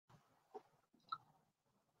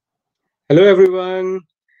Hello, everyone.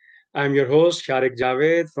 I'm your host, Sharik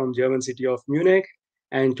Javed from German city of Munich.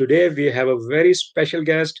 And today we have a very special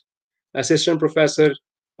guest, Assistant Professor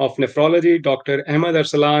of Nephrology, Dr. Ahmed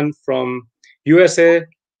Arslan from USA,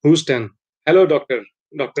 Houston. Hello, Dr.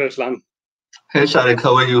 Arslan. Hey Sharik,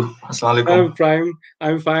 how are you? Assalamu alaikum. I'm Prime.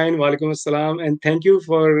 I'm fine. Walaikum assalam. And thank you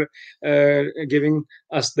for giving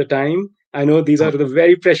us the time. I know these are the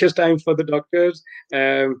very precious times for the doctors.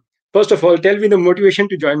 First of all, tell me the motivation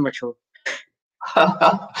to join my show.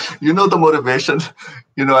 You know the motivation.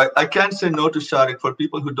 I can't say no to Sharik. For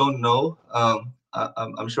people who don't know,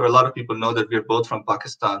 I'm sure a lot of people know that we're both from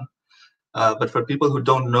Pakistan. But for people who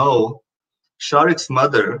don't know, Sharik's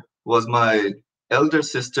mother was my elder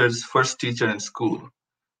sister's first teacher in school.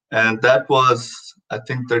 And that was, I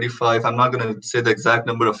think, 35. I'm not going to say the exact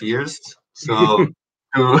number of years. So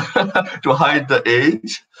to to hide the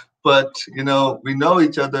age, but we know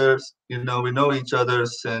each other. We know each other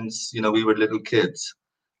since we were little kids,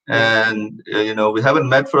 and we haven't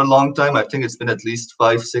met for a long time. I think it's been at least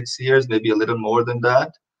 5, 6 years, maybe a little more than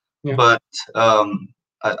that. Yeah. But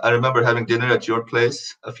I remember having dinner at your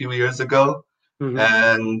place a few years ago.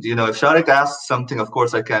 And if Sharik asks something, of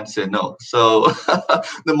course I can't say no. So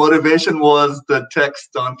the motivation was the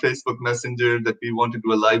text on Facebook Messenger that we want to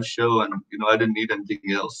do a live show, and I didn't need anything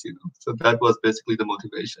else. So that was basically the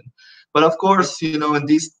motivation. But of course, in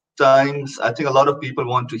these times, I think a lot of people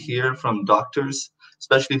want to hear from doctors,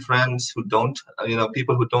 especially friends who don't,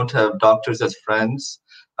 people who don't have doctors as friends,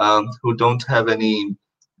 who don't have any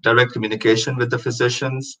direct communication with the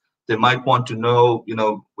physicians. They might want to know,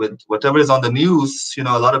 with whatever is on the news, a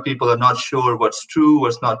lot of people are not sure what's true,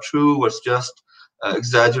 what's not true, what's just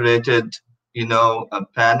exaggerated,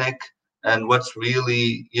 panic, and what's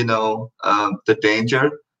really, the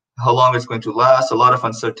danger, how long it's going to last, a lot of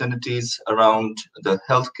uncertainties around the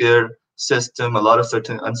healthcare system, a lot of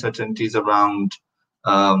certain uncertainties around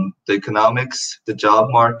the economics, the job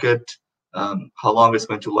market, how long it's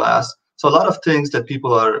going to last. So a lot of things that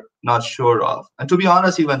people are not sure of. And to be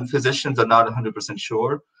honest, even physicians are not 100%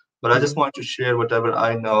 sure. But I just want to share whatever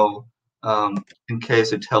I know in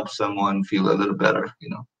case it helps someone feel a little better,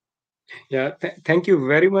 Yeah, thank you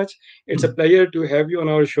very much. It's a pleasure to have you on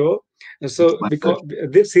our show. So, because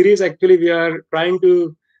this series actually we are trying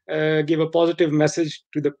to give a positive message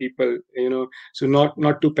to the people, so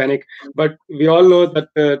not to panic. But we all know that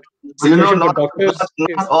situation for doctors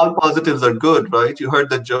not all positives are good, right? You heard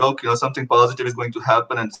the joke, something positive is going to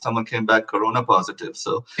happen, and someone came back corona positive.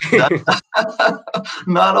 So that,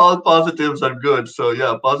 not all positives are good. So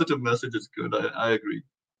yeah, positive message is good. I agree.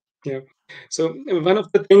 Yeah. So one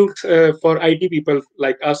of the things for IT people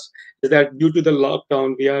like us is that due to the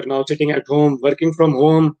lockdown, we are now sitting at home, working from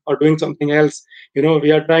home, or doing something else.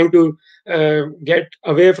 We are trying to get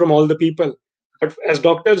away from all the people. But as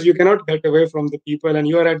doctors, you cannot get away from the people, and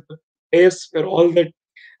you are at the place where all the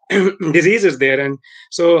disease is there. And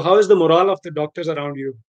so, how is the morale of the doctors around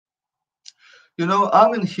you?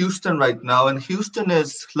 I'm in Houston right now, and Houston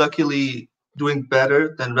is luckily doing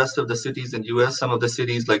better than rest of the cities in US. Some of the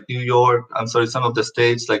cities like New York, some of the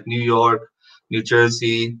states like New York, New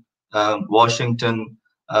Jersey, Washington,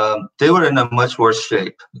 they were in a much worse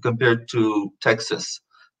shape compared to Texas.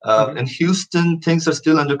 In Houston, things are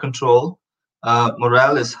still under control.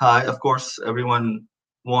 Morale is high. Of course, everyone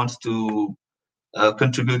wants to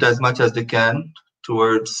contribute as much as they can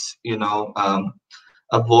towards,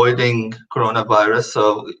 avoiding coronavirus.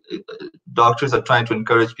 So doctors are trying to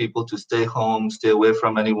encourage people to stay home, stay away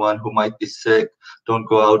from anyone who might be sick. Don't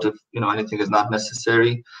go out if anything is not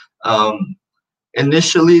necessary.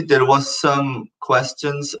 Initially, there was some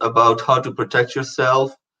questions about how to protect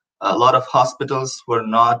yourself. A lot of hospitals were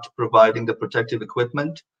not providing the protective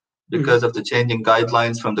equipment because of the changing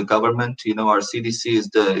guidelines from the government. Our CDC is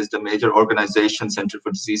the major organization, Center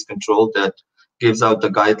for Disease Control, that gives out the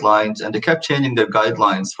guidelines, and they kept changing their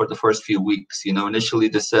guidelines for the first few weeks. Initially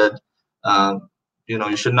they said,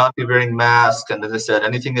 you should not be wearing masks, and then they said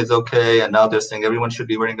anything is okay, and now they're saying everyone should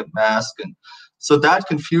be wearing a mask, and so that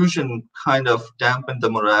confusion kind of dampened the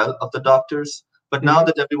morale of the doctors. But now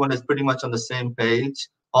that everyone is pretty much on the same page,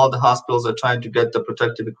 all the hospitals are trying to get the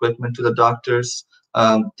protective equipment to the doctors.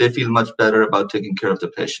 They feel much better about taking care of the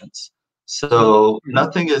patients. So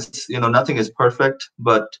nothing is perfect,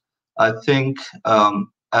 but I think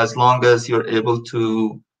as long as you're able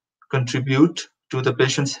to contribute to the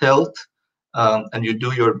patient's health and you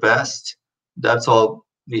do your best, that's all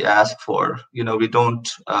we ask for. We don't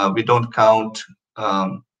count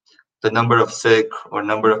the number of sick or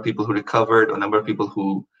number of people who recovered or number of people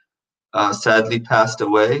who sadly passed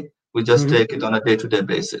away. We just take it on a day-to-day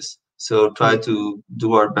basis. So try to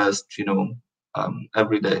do our best,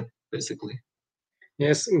 every day. basically.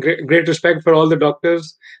 Yes, great respect for all the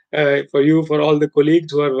doctors, for you, for all the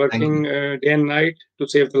colleagues who are Thank you. working day and night to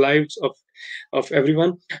save the lives of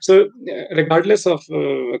everyone. So, regardless of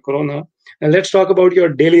Corona, let's talk about your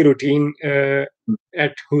daily routine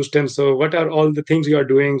at Houston. So, what are all the things you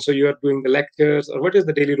are doing? So, you are doing the lectures, or what is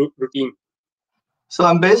the daily routine? So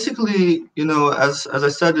I'm basically, as I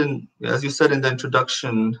said as you said in the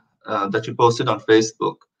introduction that you posted on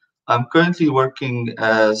Facebook, I'm currently working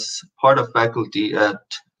as part of faculty at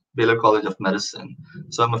Baylor College of Medicine.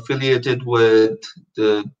 So I'm affiliated with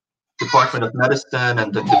the Department of Medicine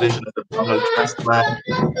and the Division of Abdominal Transplant.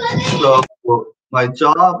 So my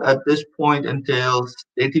job at this point entails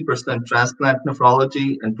 80% transplant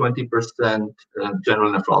nephrology and 20%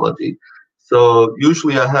 general nephrology. So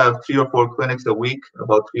usually I have 3 or 4 clinics a week,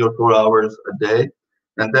 about 3 or 4 hours a day.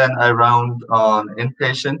 And then I round on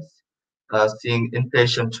inpatients, seeing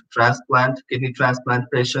inpatient transplant, kidney transplant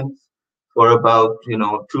patients for about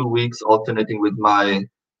 2 weeks, alternating with my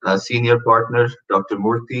senior partner, Dr.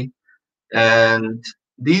 Murthy. And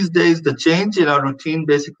these days, the change in our routine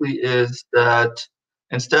basically is that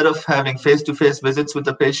instead of having face-to-face visits with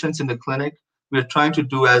the patients in the clinic, we're trying to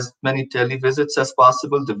do as many televisits as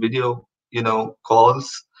possible, the video,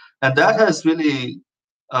 calls, and um,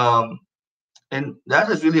 that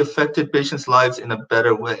has really affected patients' lives in a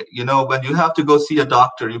better way. When you have to go see a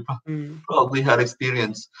doctor, you Mm. probably had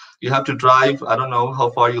experience. You have to drive, I don't know how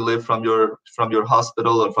far you live from your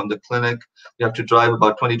hospital or from the clinic. You have to drive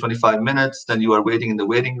about 20-25 minutes, then you are waiting in the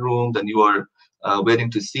waiting room, then you are waiting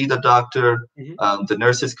to see the doctor. Mhm. The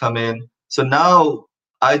nurses come in. So now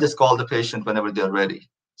I just call the patient whenever they're ready.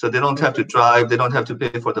 So they don't have to Okay. drive, they don't have to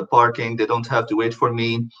pay for the parking, they don't have to wait for me.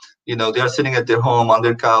 They are sitting at their home on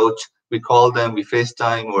their couch. We call them, we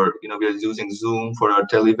FaceTime, or we are using Zoom for our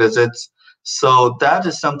televisits. So that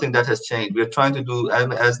is something that has changed. We're trying to do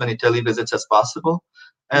as many televisits as possible,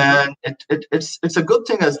 Mhm. and it's a good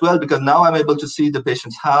thing as well, because now I'm able to see the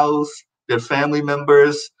patient's house, their family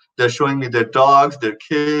members. They're showing me their dogs, their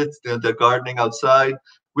kids, they're gardening outside.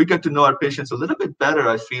 We get to know our patients a little bit better.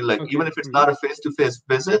 I feel like even Okay. if it's Mhm. not a face-to-face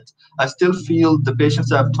visit, I still feel the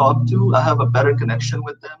patients I've talked to, I have a better connection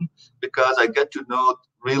with them, because I get to know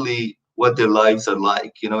really what their lives are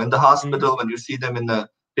like. In the Mhm. hospital, when you see them in the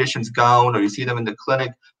patient's gown, or you see them in the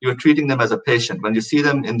clinic, you're treating them as a patient. When you see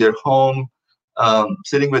them in their home,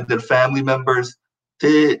 sitting with their family members,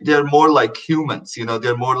 they're more like humans.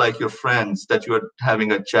 They're more like your friends that you are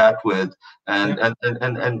having a chat with, Yeah.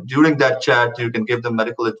 and during that chat, you can give them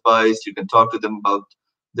medical advice. You can talk to them about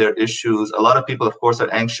their issues. A lot of people, of course,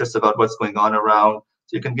 are anxious about what's going on around.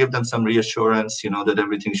 So you can give them some reassurance, that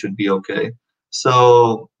everything should be okay.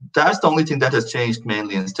 So that's the only thing that has changed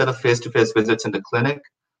mainly. Instead of face-to-face visits in the clinic,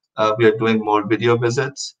 we are doing more video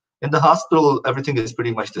visits. In the hospital, everything is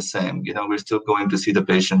pretty much the same. We're still going to see the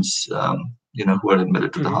patients, who are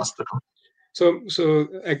admitted to the Mhm. hospital. So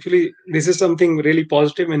actually, this is something really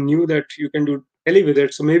positive and new that you can do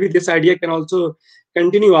televisit. So maybe this idea can also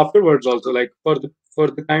continue afterwards. Also, like for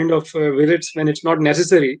the kind of visits when it's not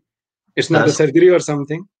necessary, it's not a That's surgery or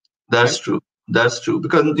something. That's Yeah. true. That's true.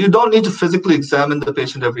 Because you don't need to physically examine the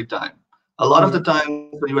patient every time. A lot of the Mhm.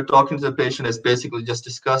 times when you are talking to the patient, is basically just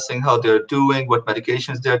discussing how they're doing, what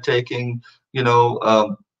medications they're taking, you know,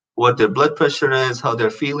 um, what their blood pressure is, how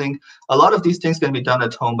they're feeling. A lot of these things can be done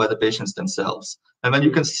at home by the patients themselves. And when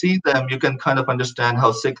you can Mhm. see them, you can kind of understand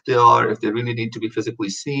how sick they are, if they really need to be physically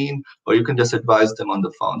seen, or you can just advise them on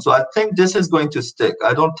the phone. So I think this is going to stick.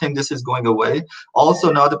 I don't think this is going away.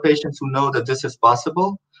 Also, now the patients who know that this is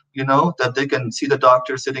possible, that they can see the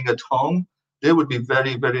doctor sitting at home, they would be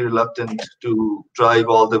very, very reluctant to drive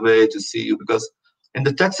all the way to see you, because in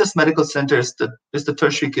the Texas Medical Center is the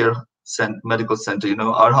tertiary care medical center.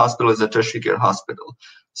 Our hospital is a tertiary care hospital.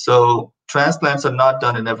 So transplants are not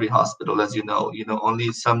done in every hospital, as you know.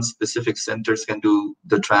 Only some specific centers can do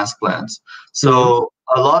the transplants. Mhm. So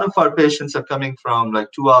a lot of our patients are coming from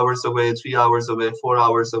like 2 hours away, 3 hours away, 4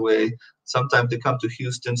 hours away. Sometimes they come to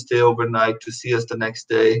Houston, stay overnight to see us the next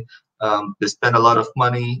day. They spend a lot of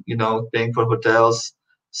money, paying for hotels.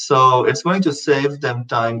 So it's going to save them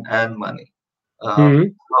time and money.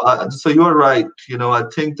 Mhm. So you are right. I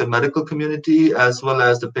think the medical community as well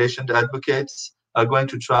as the patient advocates are going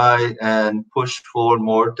to try and push for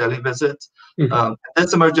more televisits. Mhm. In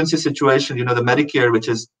this emergency situation, the Medicare, which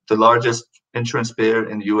is the largest insurance payer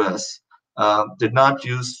in the U.S., did not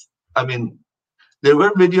use. I mean, there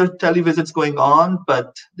were video televisits going on,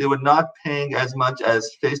 but they were not paying as much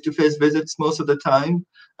as face-to-face visits most of the time.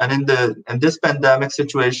 And in this pandemic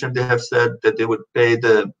situation, they have said that they would pay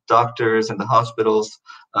the doctors and the hospitals,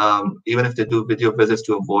 even if they do video visits,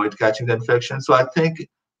 to avoid catching the infection. So I think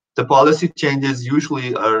the policy changes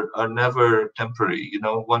usually are never temporary.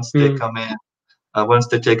 Once they come in, once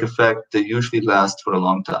they take effect, they usually last for a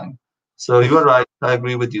long time. So you are right. I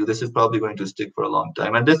agree with you. This is probably going to stick for a long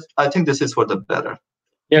time, and I think this is for the better.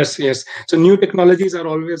 Yes, yes. So new technologies are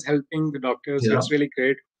always helping the doctors. Yeah. It's really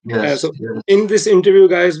great. Yes. So Yes. in this interview,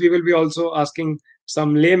 guys, we will be also asking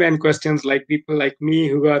some layman questions, like people like me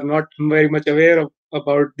who are not very much aware of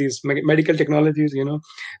about these medical technologies,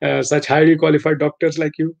 such highly qualified doctors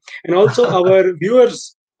like you. And also our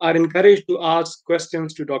viewers are encouraged to ask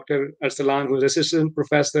questions to Dr. Arslan, who is assistant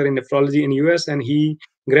professor in nephrology in US, and he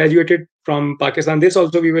graduated from Pakistan. This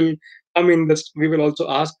also we will come in this, we will also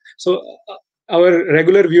ask. So our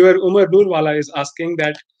regular viewer Umar Nurwala is asking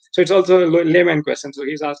that. So it's also a layman question. So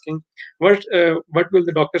he's asking, what will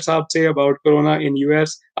the Dr. Saab say about Corona in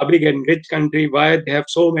US, a big and rich country? Why they have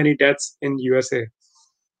so many deaths in USA?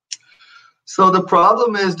 So the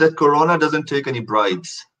problem is that Corona doesn't take any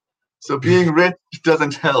bribes. So being rich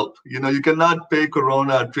doesn't help. You cannot pay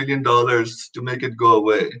Corona $1 trillion to make it go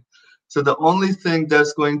away. So the only thing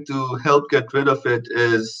that's going to help get rid of it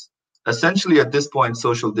is essentially at this point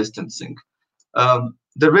social distancing.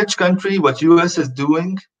 The rich country, what US is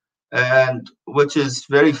doing, and which is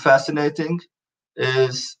very fascinating,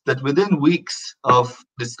 is that within weeks of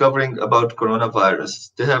discovering about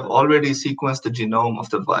coronavirus, they have already sequenced the genome of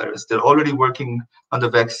the virus. They're already working on the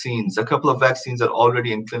vaccines. A couple of vaccines are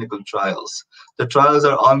already in clinical trials. The trials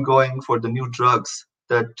are ongoing for the new drugs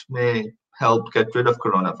that may help get rid of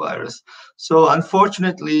coronavirus. So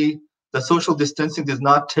unfortunately, the social distancing does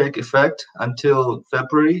not take effect until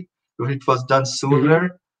February. If it was done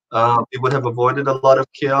sooner, we would have avoided a lot of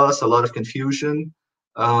chaos, a lot of confusion.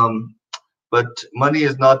 But money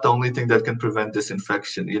is not the only thing that can prevent this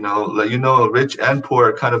infection. Rich and poor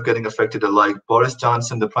are kind of getting affected alike. Boris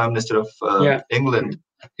Johnson, the Prime Minister of England,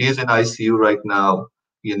 he is in ICU right now.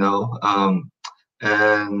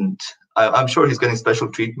 And I'm sure he's getting special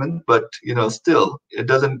treatment. But still, it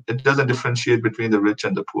doesn't differentiate between the rich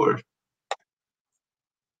and the poor.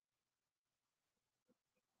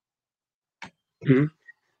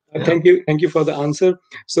 Thank you for the answer.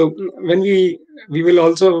 So when we will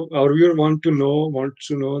also, our viewer wants to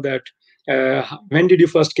know that when did you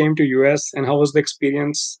first came to US and how was the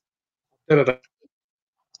experience after the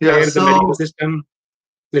medical system,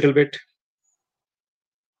 little bit.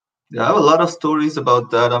 Yeah, I have a lot of stories about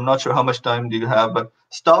that. I'm not sure how much time do you have, but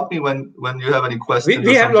stop me when you have any questions.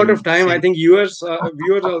 We have a lot of time. I think viewers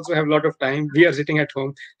also have a lot of time. We are sitting at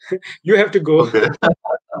home. You have to go. Okay.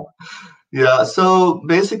 Yeah, so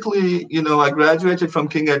basically, I graduated from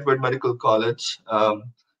King Edward Medical College.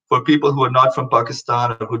 For people who are not from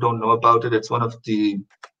Pakistan or who don't know about it, it's one of the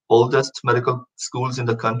oldest medical schools in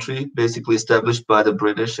the country, basically established by the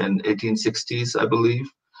British in 1860s, I believe.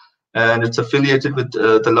 And it's affiliated with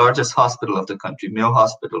the largest hospital of the country, Mayo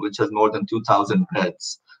Hospital, which has more than 2,000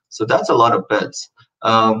 beds. So that's a lot of beds.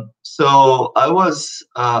 So I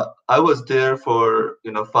was there for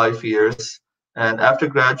 5 years. And after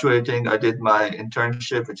graduating, I did my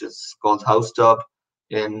internship, which is called house job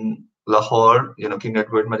in Lahore, King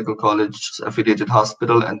Edward Medical College affiliated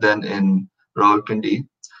hospital, and then in Rawalpindi.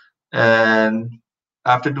 And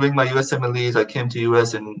after doing my USMLEs, I came to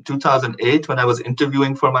US in 2008 when I was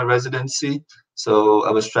interviewing for my residency. So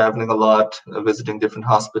I was traveling a lot, visiting different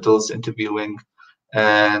hospitals, interviewing.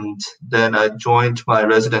 And then I joined my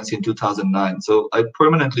residency in 2009. So I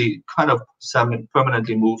permanently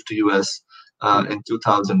moved to US in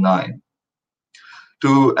 2009.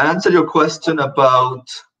 To answer your question about,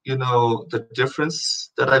 the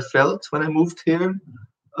difference that I felt when I moved here,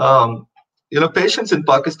 patients in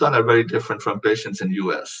Pakistan are very different from patients in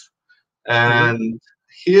US. And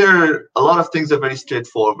here, a lot of things are very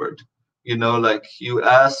straightforward. Like you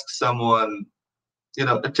ask someone,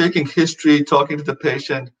 taking history, talking to the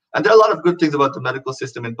patient. And there are a lot of good things about the medical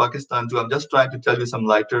system in Pakistan too. I'm just trying to tell you some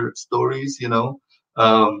lighter stories,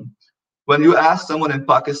 when you ask someone in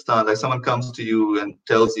Pakistan, like someone comes to you and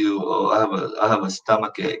tells you, "Oh, I have a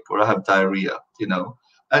stomach ache or I have diarrhea,"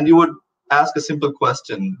 and you would ask a simple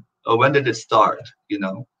question, "Oh, when did it start?"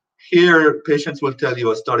 Here, patients will tell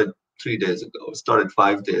you, "I started 3 days ago, I started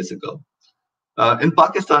 5 days ago." In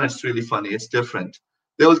Pakistan, it's really funny. It's different.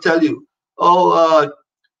 They will tell you, "Oh,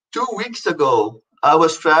 2 weeks ago, I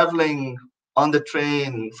was traveling on the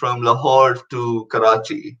train from Lahore to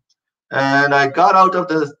Karachi. And I got out of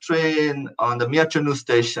the train on the Mia Chanu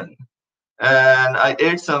station. And I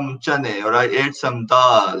ate some chane or I ate some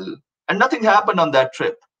dal. And nothing happened on that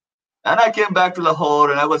trip. And I came back to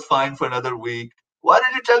Lahore and I was fine for another week. Why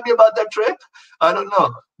did you tell me about that trip? I don't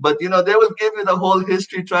know. But they will give you the whole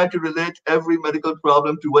history, try to relate every medical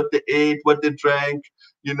problem to what they ate, what they drank,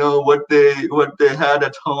 what they had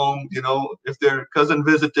at home. If their cousin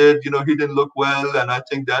visited, he didn't look well, and I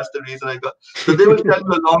think that's the reason I got. So they will tell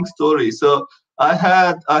you a long story. So I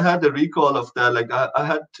had the recall of that. Like I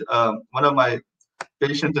had one of my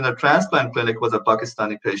patients in a transplant clinic was a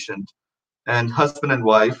Pakistani patient, and husband and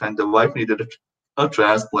wife, and the wife needed a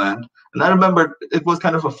transplant. And I remember it was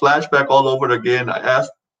kind of a flashback all over again. I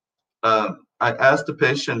asked the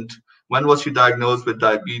patient when was she diagnosed with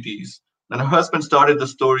diabetes, and her husband started the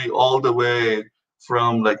story all the way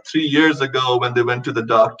from like 3 years ago when they went to the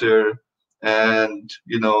doctor, and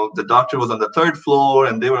the doctor was on the third floor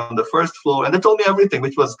and they were on the first floor, and they told me everything,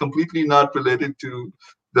 which was completely not related to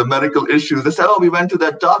the medical issues. They said, "Oh, we went to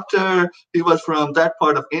that doctor. He was from that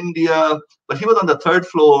part of India, but he was on the third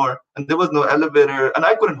floor, and there was no elevator, and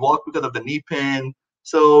I couldn't walk because of the knee pain.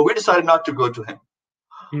 So we decided not to go to him."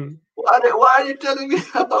 Hmm. Why are you telling me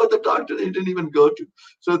about the doctor you didn't even go to?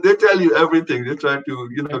 So they tell you everything. They try to,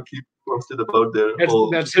 keep posted about their whole.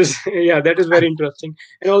 That's just, yeah, that is very interesting.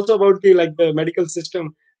 And also about the medical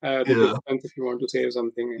system, the Yeah, difference, if you want to say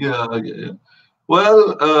something. yeah.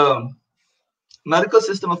 Well, medical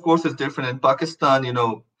system, of course, is different in Pakistan.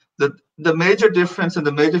 The major difference and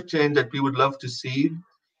the major change that we would love to see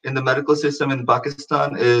in the medical system in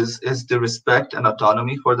Pakistan is the respect and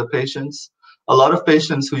autonomy for the patients. A lot of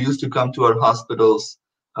patients who used to come to our hospitals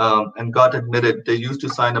and got admitted, they used to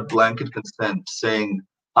sign a blanket consent saying,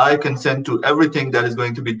 "I consent to everything that is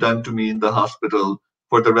going to be done to me in the hospital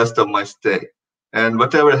for the rest of my stay. And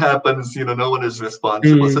whatever happens, no one is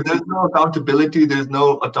responsible." Hmm. So there's no accountability, there's no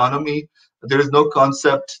autonomy, there is no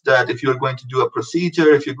concept that if you're going to do a procedure,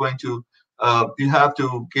 if you're going to, you have to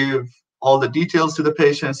give all the details to the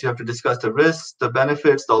patients, you have to discuss the risks, the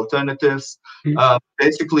benefits, the alternatives.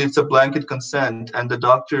 Basically, it's a blanket consent, and the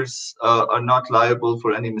doctors are not liable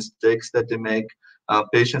for any mistakes that they make.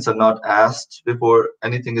 Patients are not asked before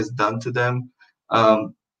anything is done to them.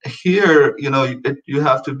 Here, you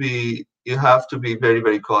have to be very,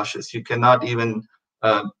 very cautious. You cannot even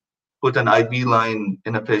put an IV line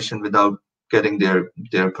in a patient without getting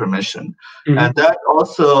their permission. And that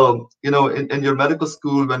also, in your medical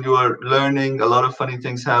school, when you are learning, a lot of funny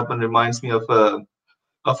things happen. Reminds me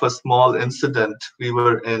of a small incident. We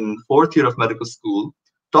were in fourth year of medical school,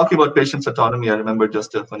 talking about patients' autonomy. I remember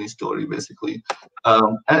just a funny story, basically.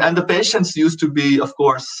 And the patients used to be, of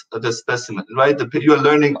course, the specimen, right? You are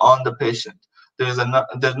learning on the patient. There's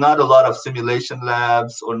not a lot of simulation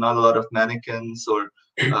labs, or not a lot of mannequins, or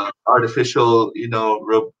artificial,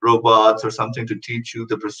 robots or something to teach you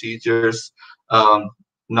the procedures.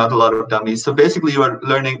 Not a lot of dummies. So basically, you are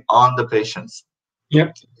learning on the patients.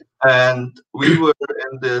 Yeah. And we were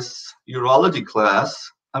in this urology class.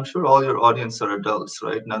 I'm sure all your audience are adults,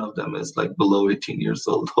 right? None of them is like below 18 years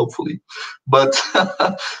old, hopefully. But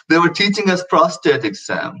they were teaching us prostate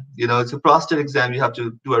exam. It's a prostate exam. You have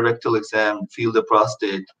to do a rectal exam, feel the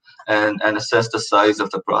prostate, and assess the size of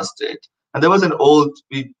the prostate. And there was an old,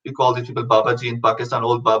 we call these people Babaji in Pakistan,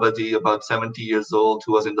 old Babaji, about 70 years old,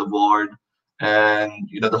 who was in the ward. And,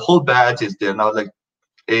 the whole batch is there now, like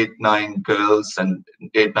 8, 9 girls and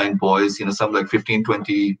 8, 9 boys, some like 15,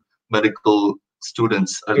 20 medical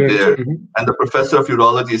students are there. And the professor of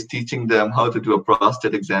urology is teaching them how to do a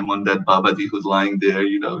prostate exam on that Babaji who's lying there.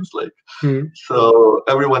 It's like, so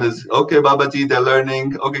everyone is, "Okay, Babaji, they're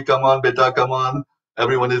learning. Okay, come on, beta, come on."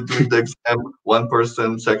 Everyone is doing the exam. One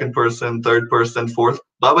person, second person, third person, fourth.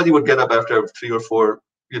 Babaji would get up after 3 or 4,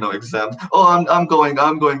 exams. "Oh, I'm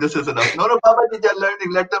going. This is enough." "No, Babaji, they're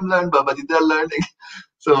learning. Let them learn, Babaji. They're learning."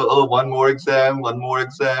 So, "Oh, one more exam.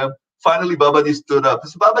 Finally, Babaji stood up. He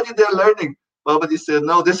said, "Babaji, they're learning." Babaji said,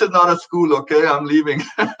 "No, this is not a school, okay? I'm leaving."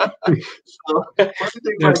 So, funny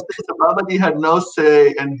things like this, Babaji had no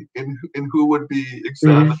say in who would be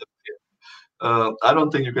examined. I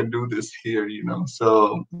don't think you can do this here,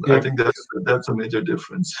 So I think that's a major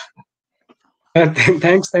difference.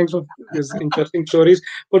 Thanks for these interesting stories.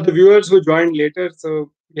 For the viewers who joined later,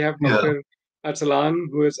 so we have Yeah. Dr. Arslan,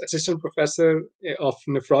 who is assistant professor of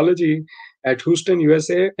nephrology at Houston,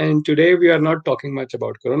 USA. And today we are not talking much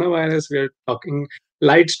about coronavirus. We are talking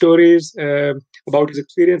light stories about his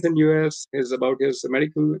experience in US, about his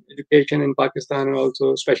medical education in Pakistan, and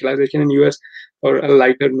also specialization in US, or a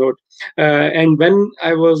lighter note. And when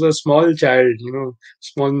I was a small child,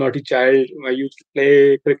 small naughty child, I used to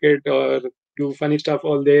play cricket or do funny stuff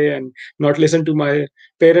all day and not listen to my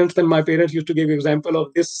parents. Then my parents used to give example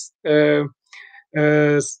of this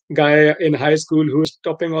guy in high school who was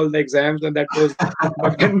topping all the exams, and that was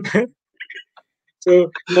but when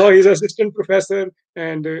So now he's assistant professor,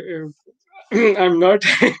 and I'm not.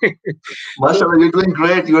 So Mashallah, you're doing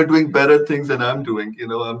great. You are doing better things than I'm doing.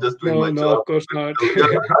 I'm just doing no, my no, of job. course not.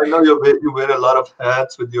 I know you wear a lot of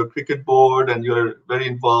hats with your cricket board, and you're very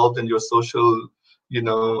involved in your social,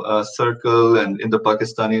 circle and in the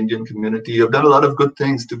Pakistani Indian community. You've done a lot of good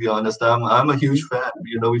things, to be honest. I'm a huge Mhm. fan.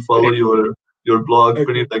 We follow Great. your blog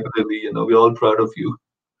pretty Okay. regularly. We're all proud of you.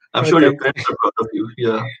 I'm Oh, sure your thanks. parents are proud of you.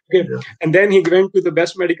 Yeah. Okay. Yeah. And then he went to the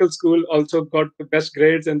best medical school, also got the best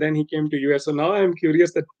grades, and then he came to US. So now I'm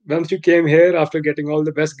curious that once you came here after getting all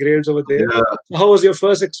the best grades over there, Yeah. so how was your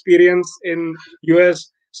first experience in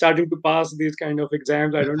US starting to pass these kind of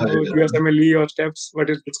exams? I don't know, Yeah. USMLE or steps, what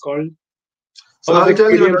is it's called? How So was the I'll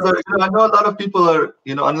tell you experience? another. I know a lot of people are,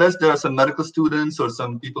 unless there are some medical students or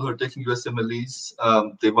some people who are taking USMLEs,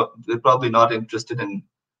 they're probably not interested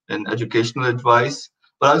in educational advice.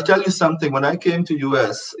 But I'll tell you something. When I came to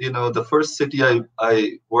US, the first city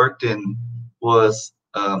I worked in was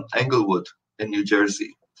Englewood in New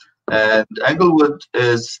Jersey. And Englewood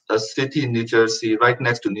is a city in New Jersey right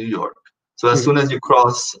next to New York. So as Mhm. soon as you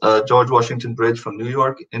cross George Washington Bridge from New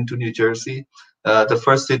York into New Jersey, the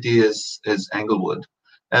first city is Englewood.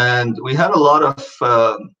 And we had a lot of,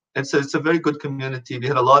 it's a very good community.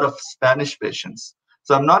 We had a lot of Spanish patients.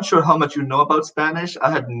 So I'm not sure how much you know about Spanish. I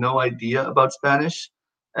had no idea about Spanish.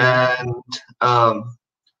 Mhm. And um,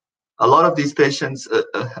 a lot of these patients,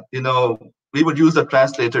 we would use a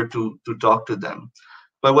translator to talk to them.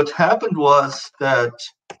 But what happened was that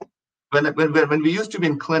when we used to be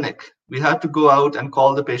in clinic, we had to go out and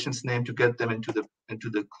call the patient's name to get them into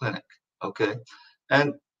the clinic. Okay,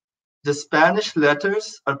 and the Spanish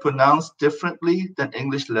letters are pronounced differently than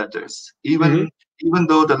English letters, Mhm. even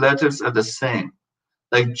though the letters are the same.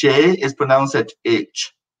 Like J is pronounced as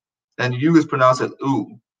H, and U is pronounced as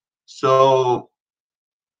U. So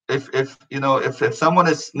if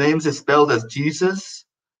someone's names is spelled as Jesus,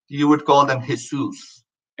 you would call them Jesus.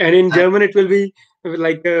 And in German, it will be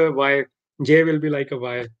like a Y. J will be like a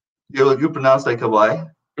Y. You pronounce like a Y.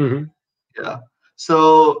 Mhm. Yeah.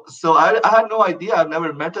 So I had no idea. I've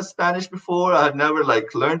never met a Spanish before. I had never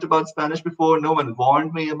learned about Spanish before. No one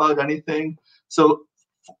warned me about anything. So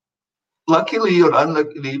luckily or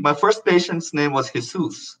unluckily, my first patient's name was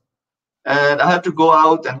Jesus. And I had to go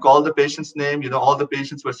out and call the patient's name. All the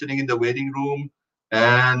patients were sitting in the waiting room.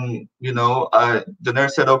 And, the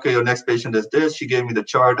nurse said, okay, your next patient is this. She gave me the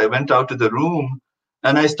chart. I went out to the room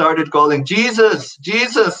and I started calling, Jesus,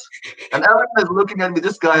 Jesus. And everyone is looking at me.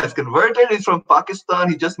 This guy has converted. He's from Pakistan.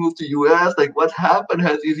 He just moved to US. Like, what happened?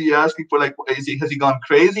 Is he asking for has he gone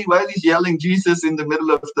crazy? Why is he yelling Jesus in the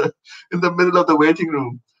middle of the waiting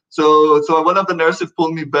room? So one of the nurses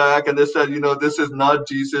pulled me back and they said, this is not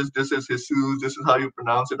Jesus, this is Jesus, this is how you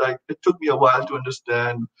pronounce it. It took me a while to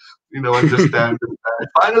understand.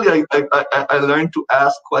 Finally, I learned to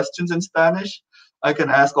ask questions in Spanish. I can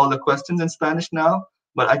ask all the questions in Spanish now,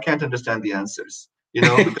 but I can't understand the answers,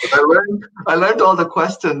 because I learned all the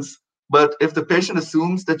questions. But if the patient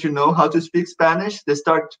assumes that you know how to speak Spanish, they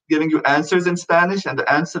start giving you answers in Spanish, and the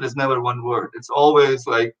answer is never one word. It's always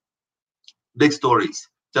like big stories,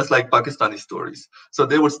 just like Pakistani stories. So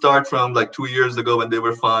they would start from like 2 years ago when they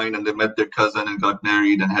were fine and they met their cousin and got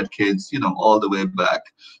married and had kids, all the way back.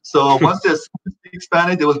 So once they speak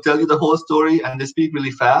Spanish, they will tell you the whole story and they speak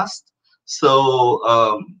really fast.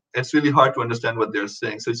 So it's really hard to understand what they're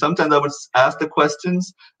saying. So sometimes I would ask the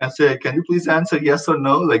questions and say, can you please answer yes or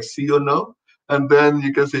no, like sí or no? And then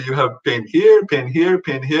you can say you have pain here, pain here,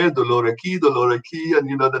 pain here, dolor aquí, and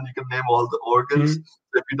then you can name all the organs. Mhm.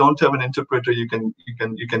 If you don't have an interpreter, you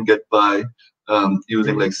can get by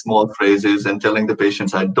using Mhm. like small phrases and telling the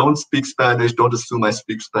patients, I don't speak Spanish, don't assume I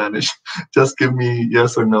speak Spanish, just give me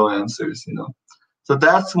yes or no answers. So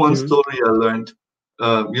that's one Mhm. story I learned.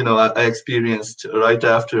 I experienced right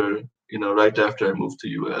after I moved to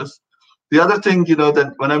US. The other thing,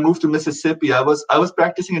 that when I moved to Mississippi, I was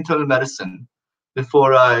practicing internal medicine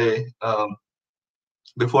before I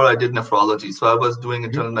did nephrology. So I was doing Mhm.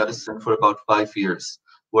 internal medicine for about 5 years,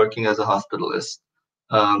 working as a hospitalist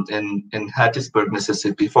in Hattiesburg,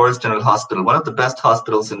 Mississippi, Forest General Hospital, one of the best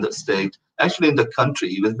hospitals in the state, actually in the country.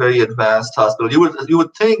 It was very advanced hospital. You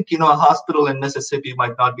would think, a hospital in Mississippi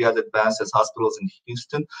might not be as advanced as hospitals in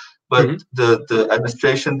Houston, but Mhm. the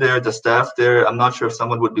administration there, the staff there, I'm not sure if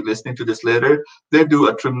someone would be listening to this later, they do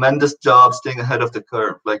a tremendous job staying ahead of the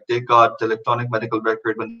curve. Like they got the electronic medical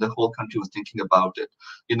record when the whole country was thinking about it.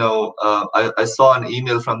 I saw an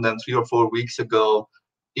email from them 3 or 4 weeks ago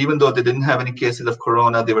even though they didn't have any cases of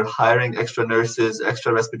corona, they were hiring extra nurses,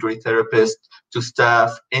 extra respiratory therapists to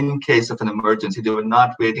staff in case of an emergency. They were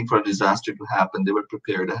not waiting for a disaster to happen. They were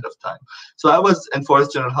prepared ahead of time. So I was in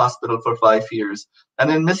Forest General Hospital for 5 years. And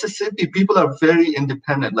in Mississippi, people are very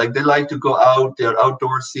independent. Like they like to go out, they're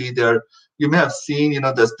outdoorsy, you may have seen,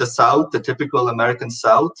 the South, the typical American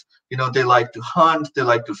South. They like to hunt, they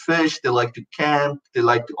like to fish, they like to camp, they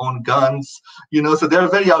like to own guns, so they're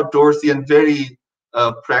very outdoorsy and very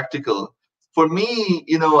practical. For me,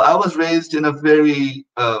 I was raised in a very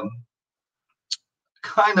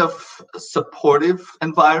kind of supportive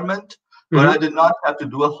environment where I did not have to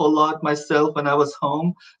do a whole lot myself when I was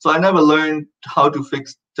home. So I never learned how to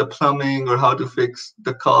fix the plumbing or how to fix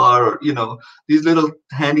the car or, these little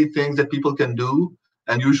handy things that people can do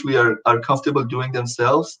and usually are comfortable doing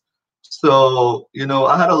themselves. So,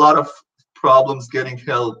 I had a lot of problems getting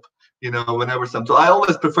help, whenever so I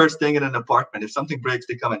always prefer staying in an apartment. If something breaks,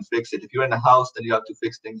 they come and fix it. If you're in a house, then you have to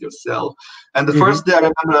fix things yourself. And the first day I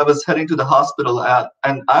remember I was heading to the hospital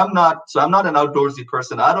and I'm not an outdoorsy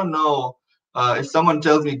person. I don't know if someone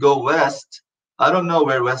tells me go west, I don't know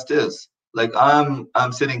where west is. Like I'm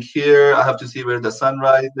sitting here, I have to see where the sun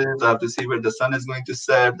rises, I have to see where the sun is going to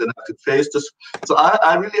set, then I have to face this. So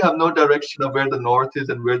I really have no direction of where the north is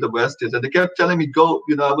and where the west is. And they kept telling me go,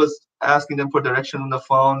 I was asking them for direction on the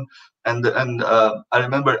phone. And I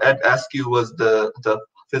remember Ed Askew was the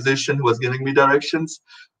physician who was giving me directions.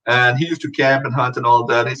 And he used to camp and hunt and all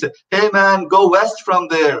that. And he said, hey man, go west from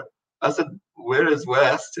there. I said, where is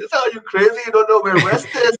west? He said, are you crazy? You don't know where west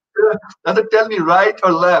is? I said, tell me right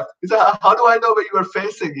or left. He said, how do I know where you are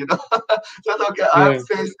facing? So I said, okay, I'm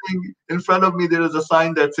facing, in front of me, there is a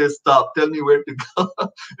sign that says stop. Tell me where to go.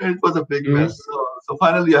 And it was a big mess. So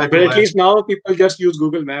finally I had to at least now people just use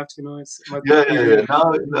Google Maps, it's much yeah.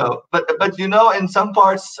 No. But in some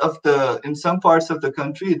parts of the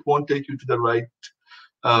country, it won't take you to the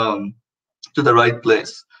right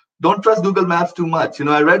place. Don't trust Google Maps too much.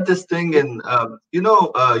 I read this thing in,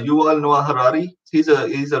 Yuval Noah Harari. He's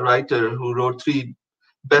a writer who wrote 3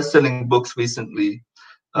 best-selling books recently.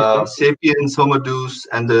 Sapiens, Homo Deus,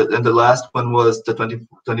 and the last one was the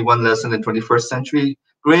 2021 Lesson in 21st Century.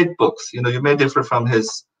 Great books. You may differ from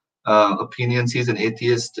his opinions. He's an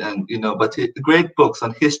atheist, and but great books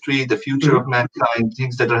on history, the future of mankind,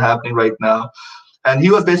 things that are happening right now. And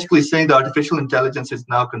he was basically saying the artificial intelligence is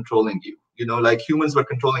now controlling you. Like humans were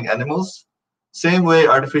controlling animals, same way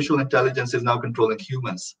artificial intelligence is now controlling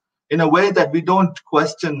humans in a way that we don't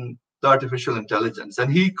question the artificial intelligence.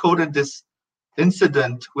 And he quoted this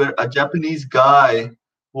incident where a Japanese guy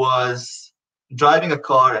was driving a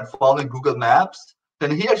car and following Google Maps. Then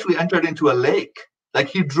he actually entered into a lake. Like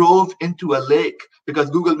he drove into a lake because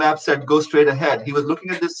Google Maps said go straight ahead. He was looking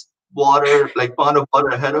at this water, like pond of water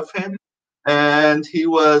ahead of him. And he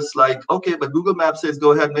was like, okay, but Google Maps says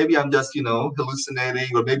go ahead. Maybe I'm just,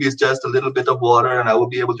 hallucinating, or maybe it's just a little bit of water and I will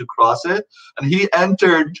be able to cross it. And he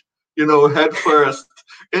entered, head first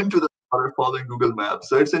into the water following Google Maps.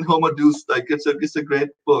 So it's in Homo Deus. Like it's a great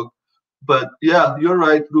book. But yeah, you're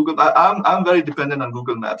right. I'm very dependent on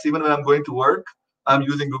Google Maps. Even when I'm going to work, I'm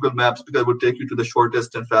using Google Maps because it would take you to the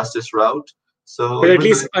shortest and fastest route. So but at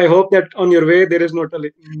least I hope that on your way there is not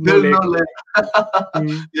there's no lake.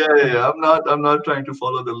 Yeah. I'm not trying to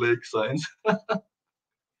follow the lake signs.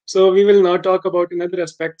 So we will now talk about another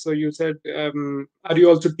aspect. So you said, are you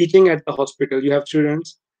also teaching at the hospital? You have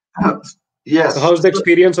students? Yes. So how's the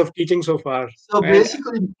experience of teaching so far? So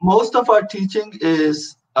basically, most of our teaching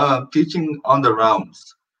is teaching on the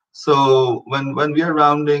rounds. So when we are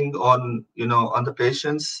rounding on on the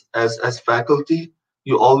patients as faculty,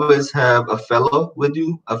 you always have a fellow with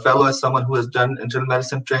you. A fellow is someone who has done internal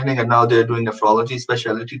medicine training and now they're doing nephrology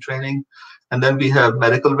specialty training. And then we have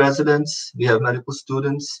medical residents, we have medical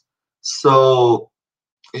students. So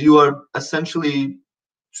you are essentially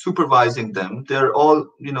supervising them. They're all,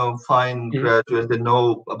 fine graduates. They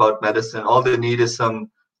know about medicine. All they need is some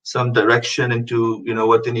direction into,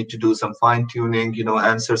 what they need to do, some fine tuning,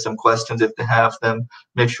 answer some questions if they have them,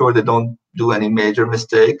 make sure they don't do any major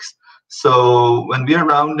mistakes. So when we are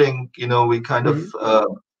rounding, we kind of,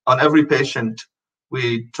 on every patient,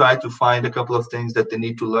 we try to find a couple of things that they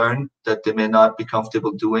need to learn that they may not be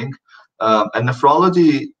comfortable doing. And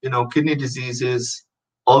nephrology, kidney diseases,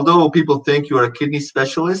 although people think you are a kidney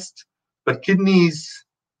specialist, but kidneys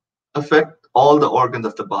affect all the organs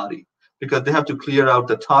of the body because they have to clear out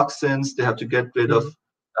the toxins. They have to get rid of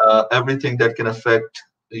everything that can affect,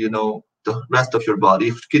 the rest of your body.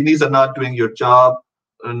 If kidneys are not doing your job,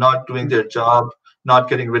 not doing their job, not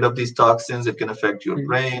getting rid of these toxins, it can affect your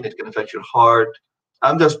brain, it can affect your heart.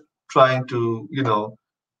 I'm just trying to,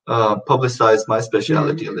 publicize my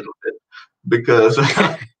specialty a little bit, because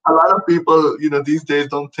a lot of people, these days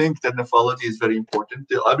don't think that nephrology is very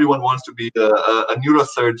important. Everyone wants to be a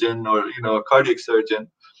neurosurgeon or, a cardiac surgeon.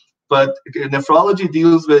 But nephrology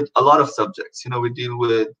deals with a lot of subjects. We deal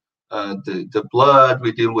with the blood,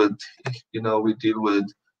 we deal with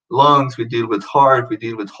lungs, we deal with heart, we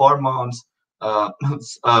deal with hormones,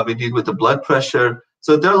 we deal with the blood pressure.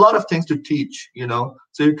 So there are a lot of things to teach.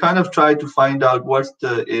 So you kind of try to find out what's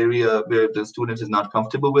the area where the student is not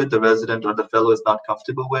comfortable with, the resident or the fellow is not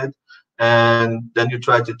comfortable with, and then you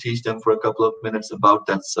try to teach them for a couple of minutes about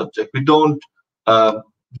that subject. We don't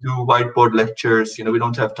do whiteboard lectures. We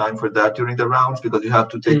don't have time for that during the rounds, because you have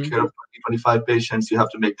to take care of 25 patients. You have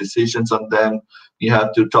to make decisions on them. You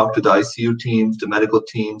have to talk to the ICU teams, the medical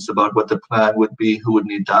teams, about what the plan would be, who would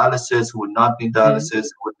need dialysis, who would not need dialysis,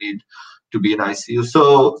 who would need to be in ICU.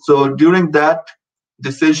 So during that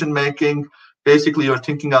decision making, basically you're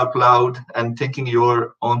thinking out loud and thinking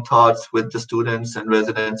your own thoughts with the students and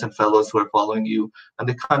residents and fellows who are following you, and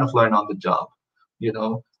they kind of learn on the job.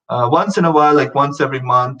 Once in a while, like once every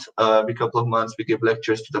month, every couple of months, we give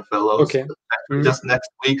lectures to the fellows. Okay. Just next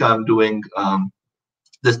week, I'm doing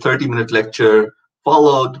this 30-minute lecture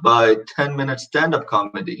followed by 10-minute stand-up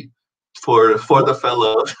comedy for the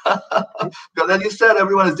fellows. Because as you said,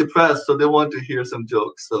 everyone is depressed, so they want to hear some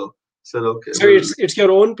jokes. So said, okay. So it's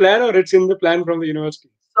your own plan, or it's in the plan from the university?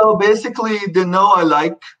 So basically, they know I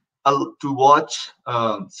like to watch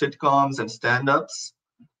sitcoms and stand-ups.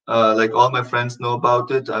 Like all my friends know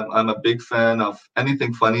about it. I'm a big fan of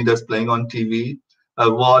anything funny that's playing on TV.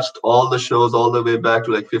 I've watched all the shows all the way back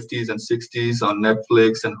to like 50s and 60s on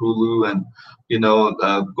Netflix and Hulu, and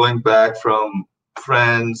going back from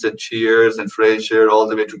Friends and Cheers and Frasier all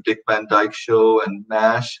the way to Dick Van Dyke Show and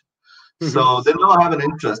MASH. So they know I have an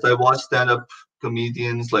interest. I watch stand-up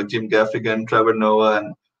comedians like Jim Gaffigan, Trevor Noah,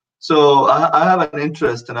 and so I have an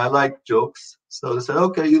interest and I like jokes. So they said,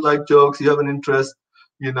 okay, you like jokes, you have an interest,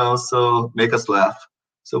 so make us laugh.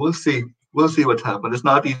 So we'll see what happens. It's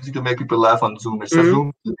not easy to make people laugh on Zoom. It's a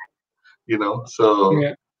Zoom, so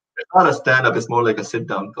yeah. It's not a stand-up, it's more like a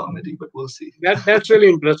sit-down comedy, but we'll see. That's really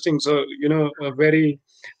interesting. So, a very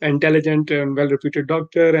intelligent and well-reputed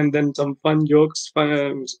doctor, and then some fun jokes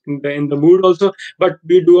in the mood also. But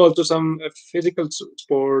we do also some physical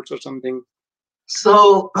sports or something.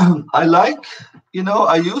 So I like,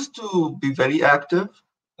 I used to be very active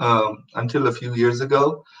until a few years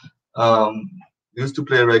ago. Used to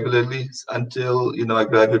play regularly until, I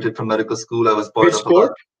graduated from medical school. I was part Which of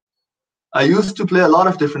sport? I used to play a lot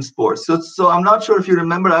of different sports. So I'm not sure if you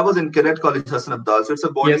remember, I was in Cadet College Hassan Abdal. So it's a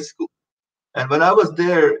boarding school. And when I was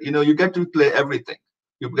there, you get to play everything.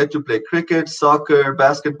 You get to play cricket, soccer,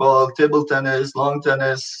 basketball, table tennis, lawn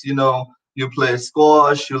tennis, you play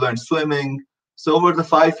squash, you learn swimming. So over the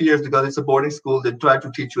 5 years, because it's a boarding school, they try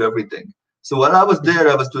to teach you everything. So when I was there,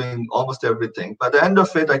 I was doing almost everything. By the end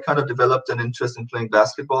of it, I kind of developed an interest in playing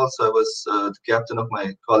basketball. So I was the captain of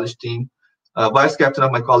my college team. Vice captain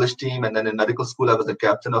of my college team, and then in medical school, I was the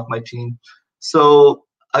captain of my team. So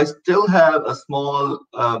I still have a small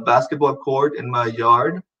basketball court in my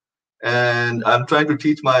yard, and I'm trying to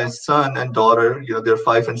teach my son and daughter, they're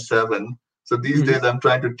 5 and 7. So these days I'm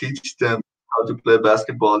trying to teach them how to play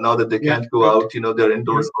basketball now that they can't go out, they're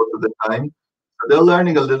indoors most of the time. So they're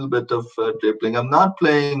learning a little bit of dribbling. I'm not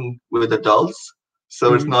playing with adults,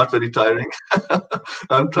 so it's not very tiring.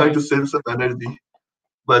 I'm trying to save some energy.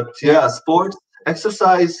 But yeah, sports,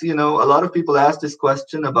 exercise, a lot of people ask this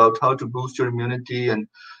question about how to boost your immunity and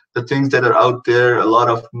the things that are out there, a lot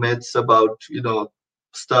of myths about,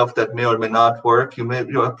 stuff that may or may not work.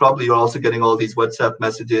 You're also getting all these WhatsApp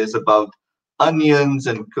messages about onions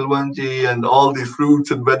and kulwanji and all these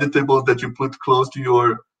fruits and vegetables that you put close to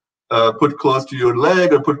your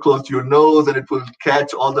leg or put close to your nose, and it will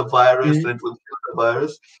catch all the virus and it will kill the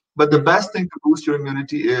virus. But the best thing to boost your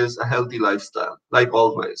immunity is a healthy lifestyle, like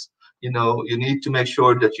always. You need to make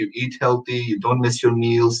sure that you eat healthy, you don't miss your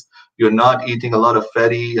meals, you're not eating a lot of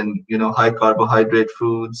fatty and, high carbohydrate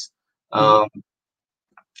foods.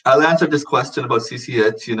 I'll answer this question about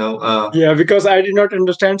CCH, yeah, because I did not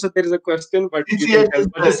understand, so there is a question, but CCH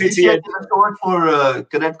is short for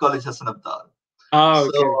Cadet College Hassan Abdal.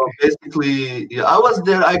 So basically, I was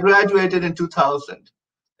there. I graduated in 2000,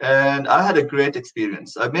 and I had a great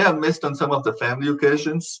experience. I may have missed on some of the family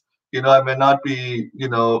occasions. I may not be,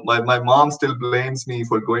 my mom still blames me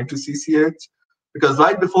for going to CCH, because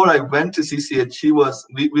right before I went to CCH,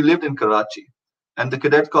 we lived in Karachi, and the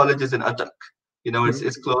cadet college is in Attak.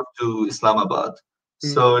 It's close to Islamabad.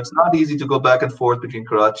 So it's not easy to go back and forth between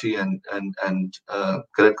Karachi and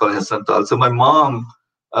Cadet College Hassan Abdal. So my mom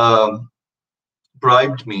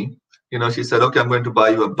bribed me. She said, okay, I'm going to buy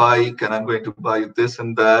you a bike and I'm going to buy you this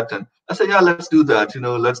and that. And I said, yeah, let's do that.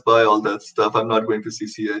 Let's buy all that stuff. I'm not going to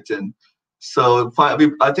CCH. And so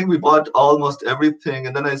I think we bought almost everything.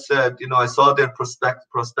 And then I said, I saw their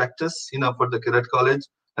prospectus, for the cadet college.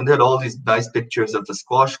 And they had all these nice pictures of the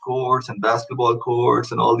squash courts and basketball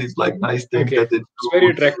courts and all these like nice things Okay, that they it's very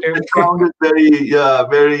do. attractive. It sounded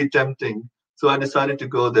very tempting. So I decided to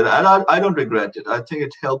go there, and I don't regret it. I think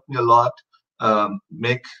it helped me a lot,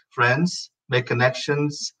 make friends, make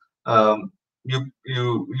connections.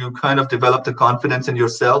 You kind of develop the confidence in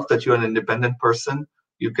yourself that you're an independent person.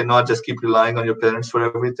 You cannot just keep relying on your parents for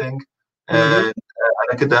everything. Hmm. And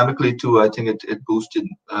academically too, I think it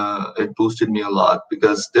boosted me a lot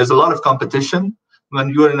because there's a lot of competition. When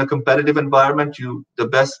you are in a competitive environment,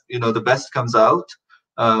 the best comes out.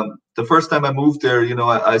 The first time I moved there,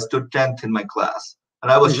 I stood 10th in my class,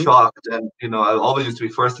 and I was Hmm. shocked. And I always used to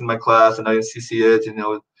be first in my class, and I used to see it, and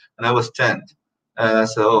I was 10th. And I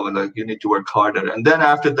said, oh, like you need to work harder. And then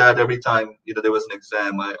after that, every time there was an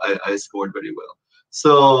exam, I scored very well.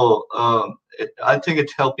 So I think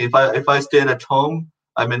it helped me. If I stayed at home,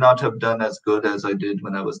 I may not have done as good as I did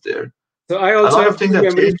when I was there. So I A also lot of have things few have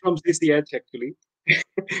memories changed. from CCH actually,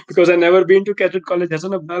 because I never been to Cadet College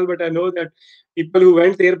Hassan Abdal, but I know that people who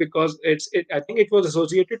went there because I think it was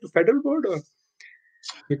associated to federal board or It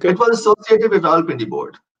because was associated with Rawalpindi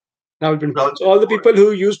board. Rawalpindi. So all Rawalpindi the board. people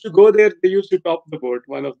who used to go there, they used to top the board.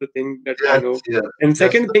 One of the things that I Yes, know. yes, And yes.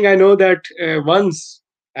 second thing I know that once,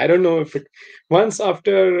 I don't know if it, once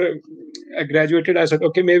after I graduated, I said,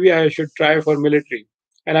 okay, maybe I should try for military.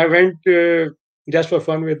 And I went just for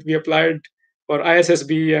fun we applied for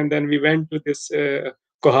ISSB and then we went to this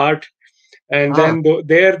cohort. And Ah, then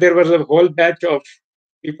there was a whole batch of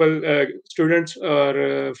people, students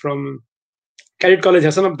or from Cadet College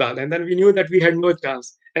Hassan Abdal, and then we knew that we had no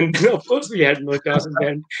chance. And then, of course, we had no chance in the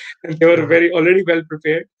end. And they were yeah, very already well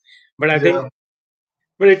prepared. But I think, yeah,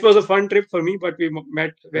 but it was a fun trip for me. But we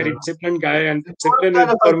met a very yeah. disciplined guy, and It was discipline kind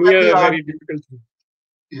is of a for me a semi-army. very difficult thing.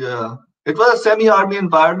 Yeah. It was a semi-army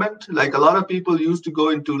environment. Like a lot of people used to go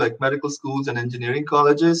into like medical schools and engineering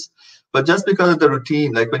colleges, but just because of the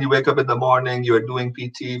routine, like when you wake up in the morning, you are doing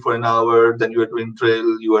PT for an hour, then you are doing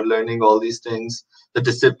drill, you are learning all these things, the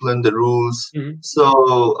discipline, the rules. Mhm.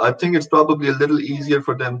 So I think it's probably a little easier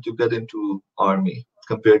for them to get into army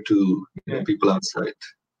compared to Yeah. people outside.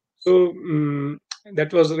 So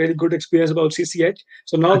that was a really good experience about CCH.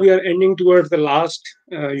 So now we are ending towards the last,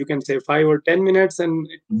 you can say 5 or 10 minutes, and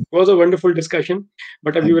it was a wonderful discussion.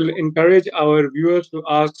 But we Thank will encourage our viewers to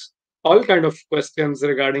ask all kind of questions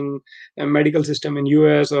regarding medical system in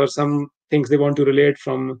US or some things they want to relate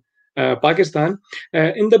from Pakistan.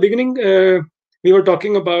 In the beginning, we were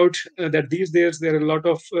talking about that these days there are a lot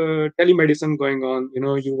of telemedicine going on.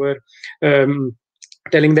 You were um,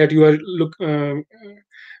 telling that you are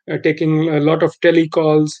taking a lot of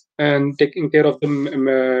telecalls and taking care of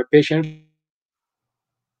the patients.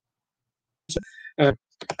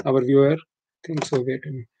 Our viewer thinks so. Wait a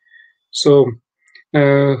minute. So,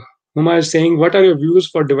 uh, Huma is saying, what are your views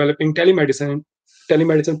for developing telemedicine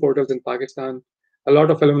portals in Pakistan? A lot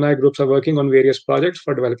of alumni groups are working on various projects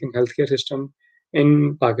for developing healthcare system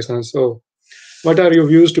in Pakistan. So, what are your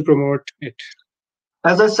views to promote it?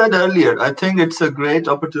 As I said earlier, I think it's a great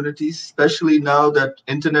opportunity, especially now that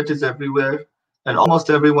internet is everywhere and almost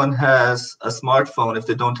everyone has a smartphone if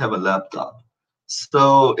they don't have a laptop.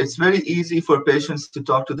 So it's very easy for patients to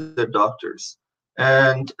talk to their doctors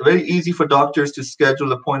and very easy for doctors to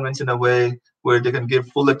schedule appointments in a way where they can give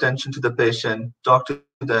full attention to the patient, talk to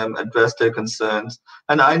them, address their concerns.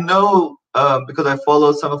 And I know because I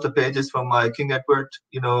follow some of the pages from my King Edward,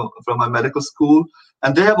 from my medical school,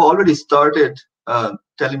 and they have already started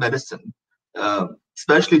telemedicine,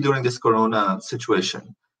 especially during this corona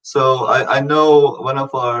situation. So I know one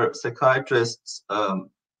of our psychiatrists,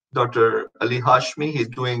 Dr. Ali Hashmi, he's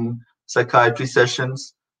doing psychiatry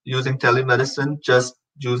sessions using telemedicine, just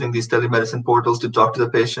using these telemedicine portals to talk to the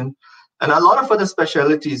patient. And a lot of other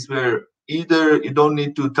specialties where either you don't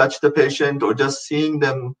need to touch the patient or just seeing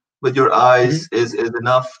them with your eyes is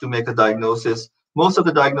enough to make a diagnosis. Most of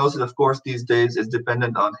the diagnosis, of course, these days is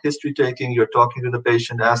dependent on history taking. You're talking to the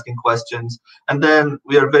patient, asking questions. And then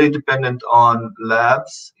we are very dependent on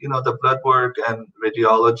labs, the blood work and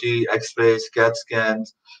radiology, x-rays, CAT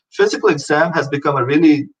scans. Physical exam has become a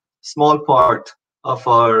really small part of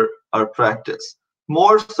our practice.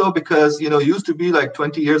 More so because, used to be like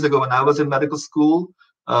 20 years ago when I was in medical school,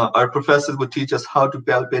 our professors would teach us how to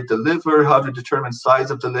palpate the liver, how to determine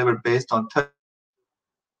size of the liver based on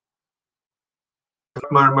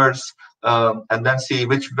murmurs, and then see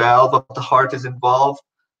which valve of the heart is involved.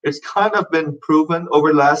 it's kind of been proven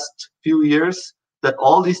over the last few years that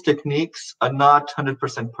all these techniques are not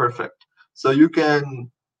 100% perfect. So you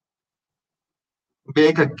can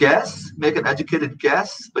make a guess, make an educated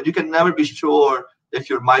guess, but you can never be sure if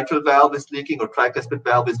your mitral valve is leaking or tricuspid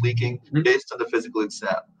valve is leaking based on the physical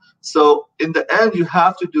exam. So in the end, you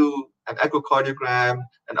have to do an echocardiogram,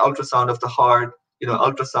 an ultrasound of the heart,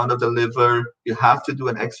 ultrasound of the liver. You have to do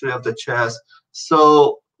an X-ray of the chest.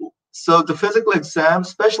 So the physical exam,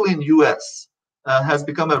 especially in US, has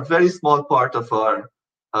become a very small part of our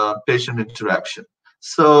patient interaction.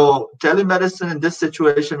 So telemedicine in this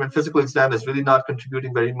situation, when physical exam is really not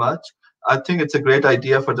contributing very much, I think it's a great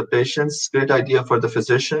idea for the patients, great idea for the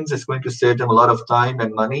physicians. It's going to save them a lot of time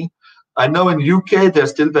and money. I know in UK, they're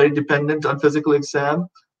still very dependent on physical exam.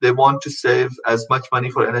 They want to save as much money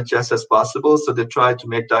for NHS as possible, so they try to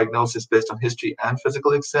make diagnosis based on history and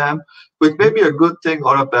physical exam, which may be a good thing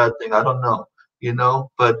or a bad thing. I don't know,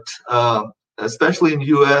 but especially in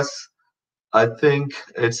US, I think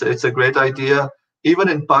it's a great idea. Even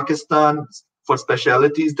in Pakistan, for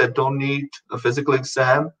specialties that don't need a physical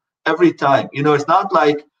exam, every time, it's not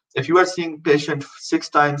like if you are seeing patient 6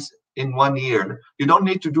 times in 1 year, you don't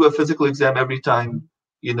need to do a physical exam every time,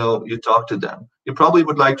 you talk to them. You probably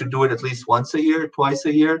would like to do it at least once a year, twice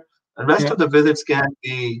a year, and rest of the visits can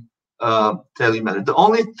be telemedicine. The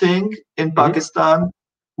only thing in Pakistan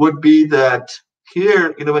would be that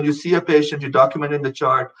here, when you see a patient, you document in the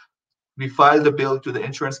chart, we file the bill to the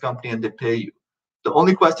insurance company and they pay you. The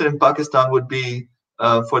only question in Pakistan would be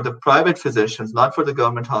for the private physicians, not for the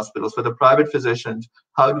government hospitals, for the private physicians,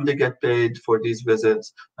 how do they get paid for these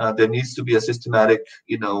visits? There needs to be a systematic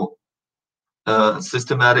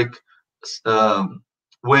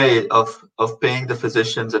way of paying the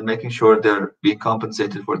physicians and making sure they're being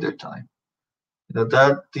compensated for their time.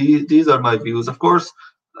 These are my views. Of course,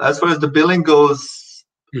 as far as the billing goes,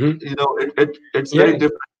 it's very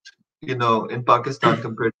different. In Pakistan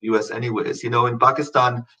compared to US anyways. In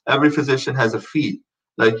Pakistan, every physician has a fee.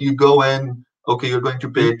 Like you go in, okay, you're going to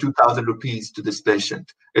pay 2,000 rupees to this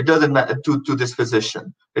patient. It doesn't matter to this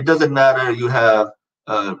physician. It doesn't matter you have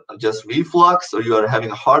just reflux or you are having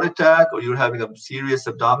a heart attack or you're having a serious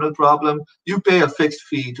abdominal problem. You pay a fixed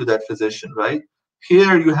fee to that physician, right?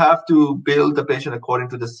 Here, you have to bill the patient according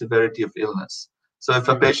to the severity of illness. So if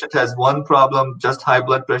a patient has one problem, just high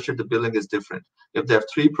blood pressure, the billing is different. If they have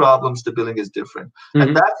 3 problems, the billing is different.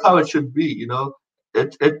 And that's how it should be.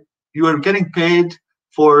 You are getting paid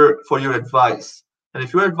for your advice. And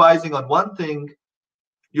if you're advising on one thing,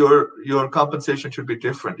 your compensation should be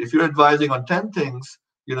different. If you're advising on 10 things,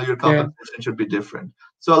 your compensation should be different.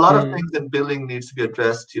 So a lot of things in billing needs to be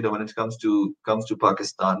addressed, when it comes to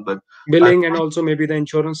Pakistan. But billing and also maybe the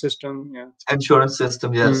insurance system. Insurance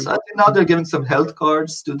system, yes. I think now they're giving some health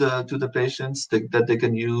cards to the patients that they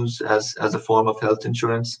can use as a form of health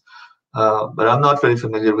insurance. But I'm not very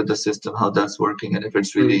familiar with the system, how that's working, and if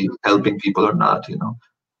it's really helping people or not.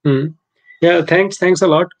 Yeah, thanks a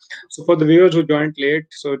lot. So for the viewers who joined late,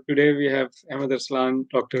 so today we have Ahmed Arslan,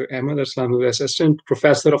 Dr. Ahmed Arslan, who is assistant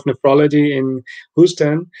professor of nephrology in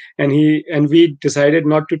Houston, and we decided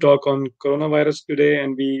not to talk on coronavirus today,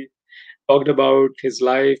 and we talked about his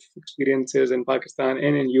life experiences in Pakistan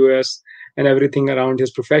and in US and everything around his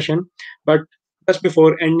profession. But just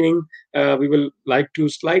before ending, we will like to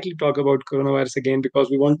slightly talk about coronavirus again because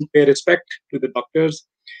we want to pay respect to the doctors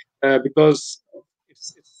because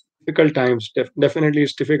it's difficult times. Definitely,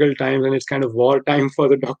 it's difficult times, and it's kind of war time for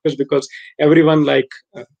the doctors because everyone, like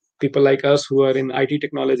people like us who are in IT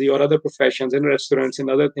technology or other professions, in restaurants and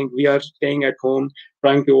other things, we are staying at home,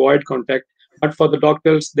 trying to avoid contact. But for the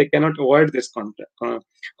doctors, they cannot avoid this contact.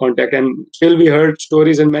 And still, we heard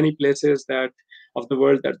stories in many places of the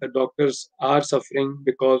world that the doctors are suffering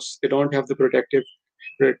because they don't have the protective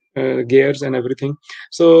gears and everything.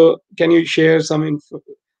 So, can you share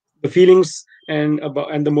the feelings and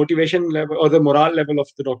the motivation level or the morale level of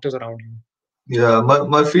the doctors around you? Yeah,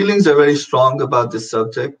 my feelings are very strong about this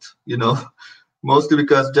subject. Mostly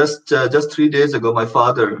because just 3 days ago, my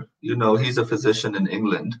father, he's a physician in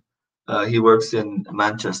England. He works in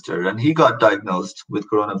Manchester, and he got diagnosed with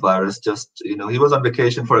coronavirus. He was on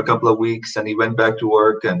vacation for a couple of weeks, and he went back to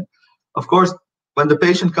work. And of course, when the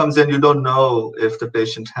patient comes in, you don't know if the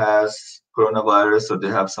patient has coronavirus or they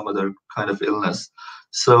have some other kind of illness.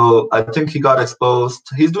 So I think he got exposed.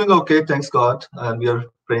 He's doing okay, thanks God, and we are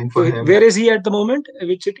praying for him. Where is he at the moment?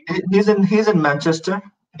 Which city? He's in Manchester,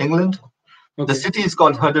 England. Okay. The city is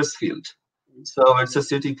called Huddersfield, so it's a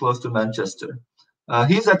city close to Manchester.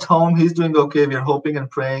 He's at home. He's doing okay. We are hoping and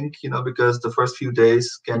praying, because the first few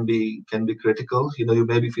days can be critical. You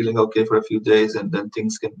may be feeling okay for a few days, and then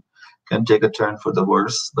things can can take a turn for the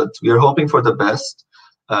worse. But we are hoping for the best.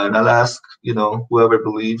 And I'll ask, whoever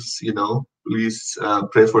believes, please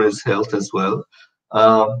pray for his health as well.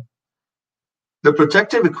 Um, the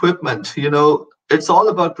protective equipment, it's all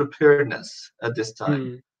about preparedness at this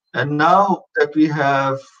time. And now that we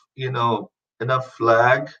have, enough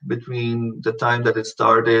lag between the time that it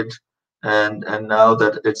started and now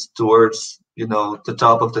that it's towards, the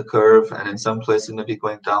top of the curve, and in some places maybe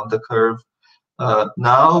going down the curve,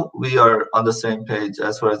 now we are on the same page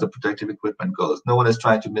as far as the protective equipment goes. No one is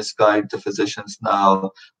trying to misguide the physicians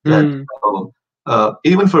now that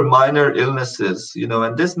even for minor illnesses,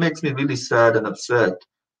 and this makes me really sad and upset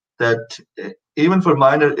that even for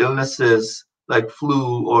minor illnesses like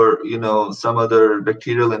flu or some other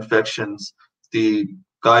bacterial infections, the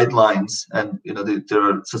guidelines and there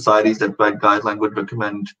are societies that write guideline would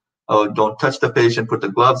recommend, oh, don't touch the patient, put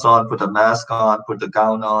the gloves on, put a mask on, put the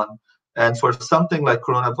gown on. And for something like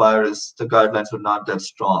coronavirus, the guidelines were not that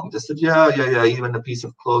strong. They said, yeah, even a piece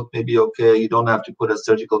of cloth may be okay. You don't have to put a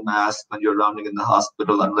surgical mask when you're rounding in the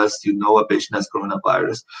hospital unless you know a patient has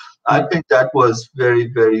coronavirus. I think that was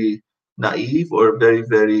very, very naive or very,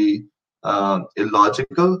 very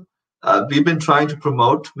illogical. We've been trying to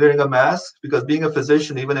promote wearing a mask because being a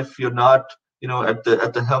physician, even if you're not, at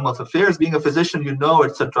the helm of affairs, being a physician,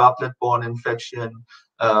 it's a droplet-borne infection.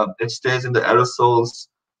 It stays in the aerosols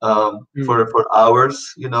for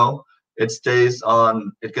hours. It stays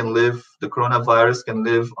on. The coronavirus can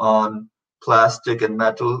live on plastic and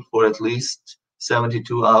metal for at least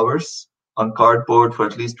 72 hours, on cardboard for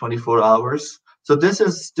at least 24 hours. So this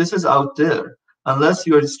is out there. Unless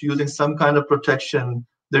you're using some kind of protection,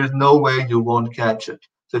 there is no way you won't catch it.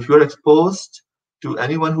 So if you're exposed to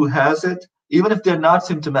anyone who has it, even if they're not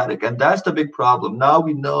symptomatic, and that's the big problem. Now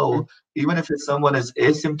we know even if someone is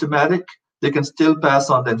asymptomatic, they can still pass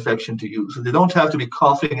on the infection to you. So they don't have to be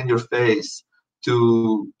coughing in your face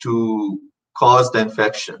to cause the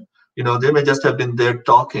infection. They may just have been there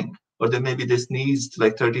talking, or they sneezed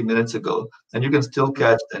like 30 minutes ago, and you can still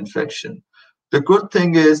catch the infection. The good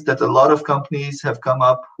thing is that a lot of companies have come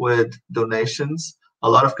up with donations. A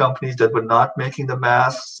lot of companies that were not making the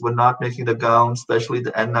masks, were not making the gowns, especially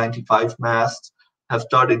the N95 masks, have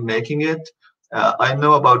started making it. I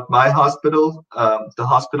know about my hospital. The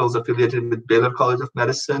hospital is affiliated with Baylor College of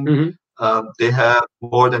Medicine. They have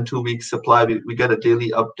more than 2 weeks supply. We get a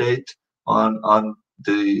daily update on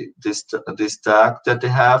this stack that they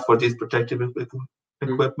have for these protective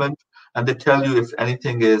equipment, and they tell you if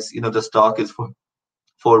anything is, the stock is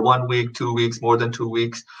for 1 week, 2 weeks, more than 2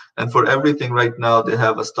 weeks, and for everything right now they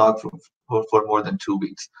have a stock for more than 2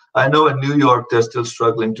 weeks. I know in New York they're still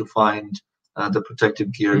struggling to find the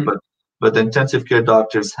protective gear, but the intensive care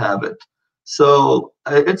doctors have it. So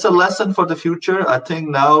it's a lesson for the future. I think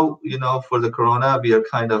now, for the corona, we are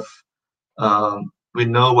kind of we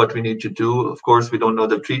know what we need to do. Of course, we don't know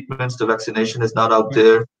the treatments. The vaccination is not out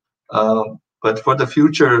there. But for the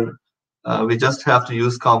future, we just have to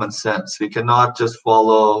use common sense. We cannot just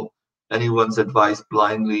follow anyone's advice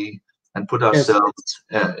blindly and put ourselves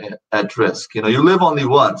at risk. You live only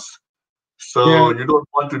once, so you don't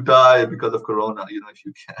want to die because of corona, if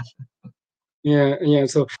you can. Yeah.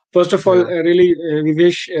 So first of all, really, we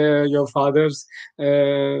wish your father's,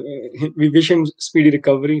 we wish him speedy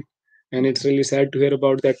recovery, and it's really sad to hear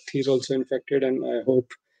about that he's also infected. And I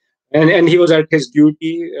hope, and he was at his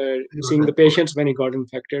duty, seeing the patients when he got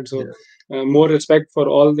infected. So more respect for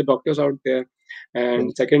all the doctors out there.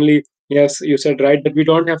 And secondly, yes, you said right that we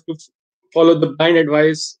don't have to follow the blind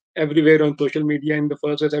advice everywhere on social media. In the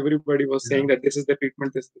first place, everybody was saying that this is the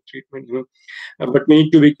treatment, this is the treatment, but we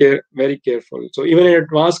need to be very careful. So even in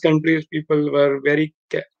advanced countries, people were very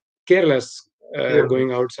careless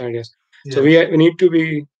going outside. So we need to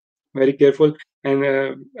be very careful. And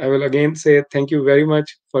I will again say thank you very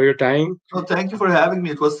much for your time. Oh, thank you for having me.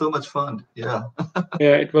 It was so much fun. Yeah.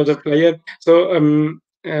 Yeah, it was a pleasure. So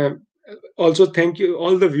also thank you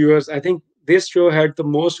all the viewers. I think this show had the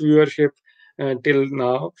most viewership till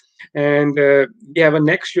now, and we have a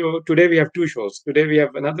next show today. We have two shows today. We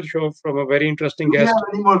have another show from a very interesting guest. Do you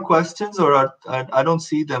have any more questions, or I don't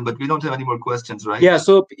see them, but we don't have any more questions, right? Yeah,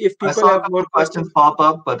 so if people have more questions pop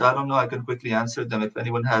up, but I don't know, I can quickly answer them if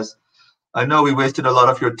anyone has. I know we wasted a lot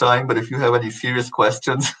of your time, but if you have any serious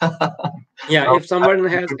questions. Yeah, if someone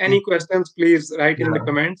has any questions, please write in the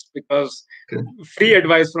comments, because free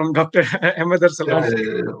advice from Dr. Ahmed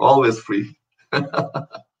Arslan. Always free.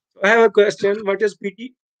 I have a question. What is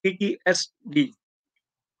PTSD?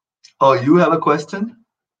 Oh, you have a question?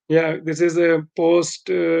 Yeah, this is a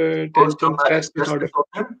post-tension stress disorder.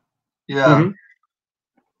 Yeah.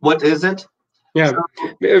 What is it? Yeah,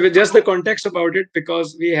 So just the context about it,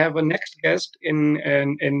 because we have a next guest in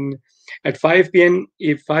at 5 p.m.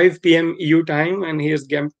 5 p.m. EU time, and he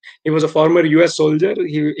was a former U.S. soldier.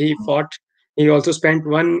 He fought. He also spent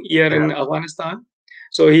 1 year yeah, in Afghanistan.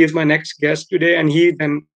 So he is my next guest today, and he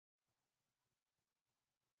then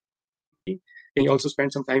he also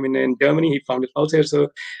spent some time in Germany. He found his house here, so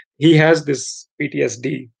he has this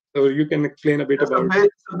PTSD. So you can explain a bit so, about.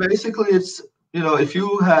 so basically, it's, if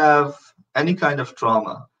you have any kind of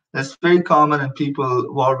trauma, that's very common in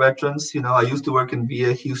people, war veterans. I used to work in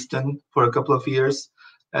VA Houston for a couple of years,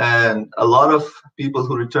 and a lot of people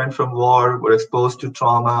who returned from war were exposed to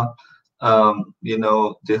trauma.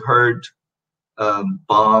 They heard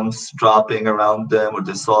bombs dropping around them, or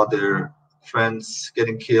they saw their friends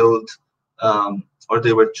getting killed, or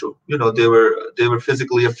they were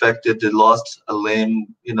physically affected. They lost a limb.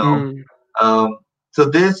 Mm, Um, so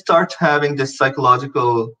they start having this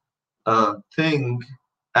psychological thing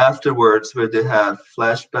afterwards, where they have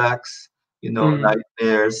flashbacks, mm,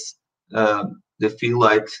 nightmares. They feel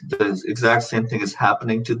like the exact same thing is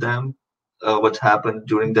happening to them, what happened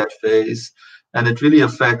during that phase, and it really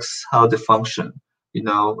affects how they function, you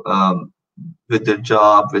know, um, with their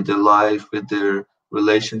job, with their life, with their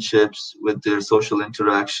relationships, with their social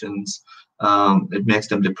interactions. It makes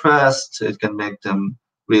them depressed. It can make them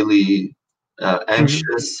really mm.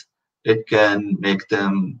 anxious. It can make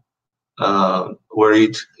them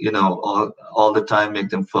worried, all the time, make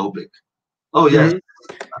them phobic. Oh, yes. Mm.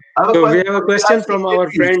 I have a So we question. have a You question asked me from our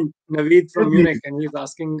kidneys. friend Naveed from Kidneys. Munich, and he's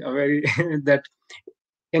asking a very that.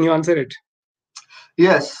 Can you answer it?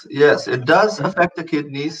 Yes, yes. It does Mm-hmm. affect the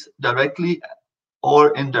kidneys directly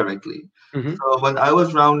or indirectly. Mm-hmm. So when I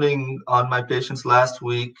was rounding on my patients last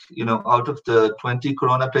week, out of the 20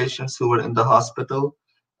 corona patients who were in the hospital,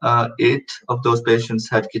 8 of those patients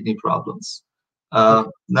had kidney problems. Okay.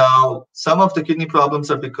 Now, some of the kidney problems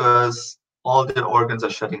are because all their organs are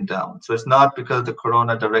shutting down. So it's not because the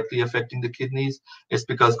corona directly affecting the kidneys. It's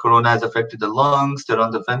because corona has affected the lungs. They're on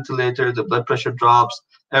the ventilator. The blood pressure drops.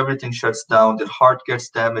 Everything shuts down. Their heart gets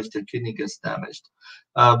damaged. Their kidney gets damaged.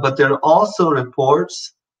 But there are also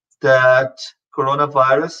reports that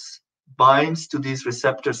coronavirus binds to these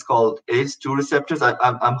receptors called ACE2 receptors.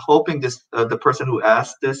 I'm hoping the person who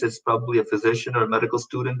asked this is probably a physician or a medical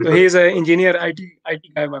student, So because he's an engineer, IT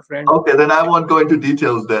guy, my friend. okay, then I won't go into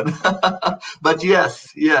details then. But yes,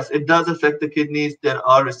 it does affect the kidneys. There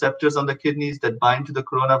are receptors on the kidneys that bind to the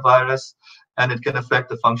coronavirus, and it can affect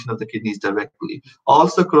the function of the kidneys directly.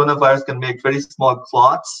 Also, coronavirus can make very small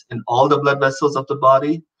clots in all the blood vessels of the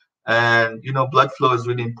body. And, blood flow is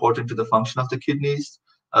really important to the function of the kidneys.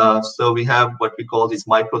 So we have what we call these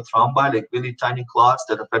microthrombi, like really tiny clots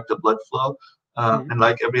that affect the blood flow. Mm-hmm. And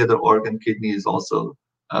like every other organ, kidney is also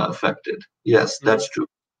affected. Yes, Mm-hmm. that's true.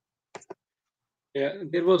 Yeah,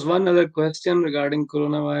 there was one other question regarding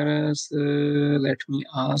coronavirus. Let me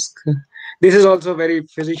ask. This is also a very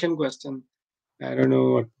physician question. I don't know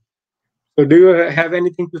what. So, do you have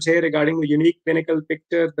anything to say regarding the unique clinical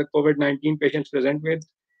picture the COVID-19 patients present with,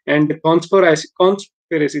 and the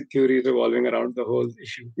conspiracy theories revolving around the whole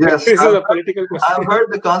issue? Yes, This is a political I've question.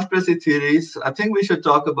 heard the conspiracy theories. I think we should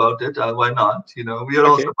talk about it. Why not? We are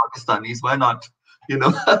also Okay. Pakistanis. Why not? You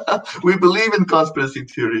know, we believe in conspiracy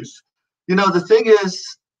theories. The thing is,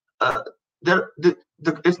 uh,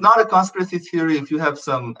 it's not a conspiracy theory if you have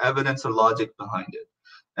some evidence or logic behind it.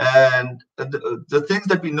 And the things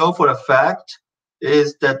that we know for a fact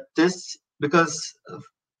is that because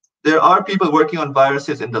there are people working on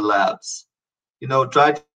viruses in the labs,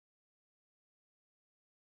 try to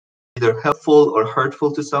either helpful or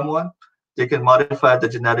hurtful to someone. They can modify the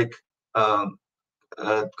genetic um,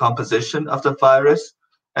 composition of the virus.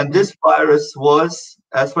 And Mhm. this virus was,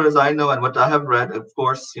 as far as I know and what I have read, of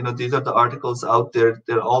course, these are the articles out there.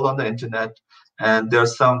 They're all on the internet, and there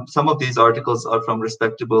are some of these articles are from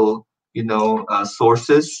respectable,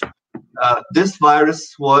 sources. This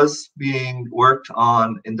virus was being worked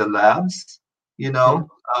on in the labs, you know.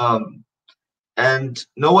 Mhm. Um, and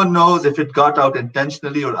no one knows if it got out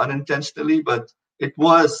intentionally or unintentionally, but it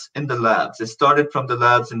was in the labs. It started from the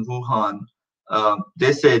labs in Wuhan.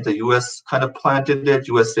 They say the US kind of planted it.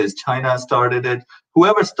 US says China started it.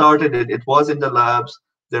 Whoever started it, it was in the labs.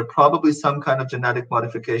 There probably some kind of genetic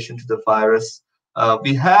modification to the virus.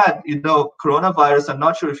 We had, coronavirus. I'm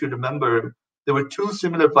not sure if you remember, there were two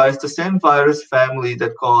similar viruses, the same virus family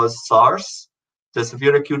that caused SARS. the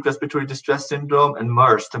severe acute respiratory distress syndrome, and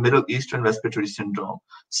MERS, the Middle Eastern respiratory syndrome.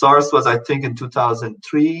 SARS was, I think, in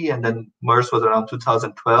 2003, and then MERS was around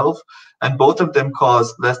 2012. And both of them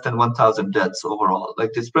caused less than 1,000 deaths overall.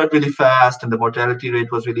 Like, they spread really fast and the mortality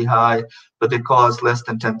rate was really high, but they caused less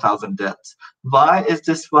than 10,000 deaths. Why is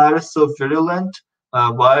this virus so virulent?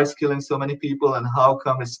 Why it's killing so many people, and how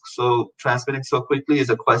come it's so transmitting so quickly is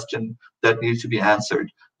a question that needs to be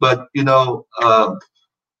answered. But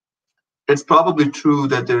it's probably true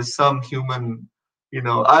that there's some human,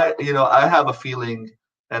 I have a feeling,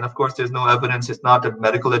 and of course there's no evidence. It's not a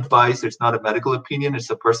medical advice. It's not a medical opinion. It's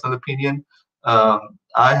a personal opinion. I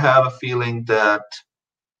have a feeling that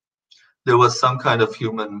there was some kind of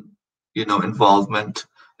human, involvement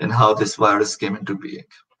in how this virus came into being.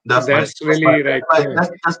 That's really right.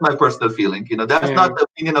 That's my personal feeling. That's not the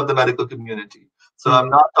opinion of the medical community. So I'm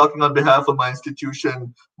not talking on behalf of my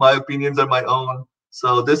institution. My opinions are my own.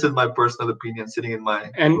 So this is my personal opinion sitting in my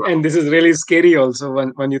and this is really scary also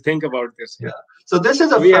when you think about this. Yeah. So this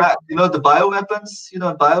is a fact. The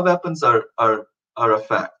bioweapons are a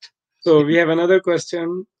fact. So we have another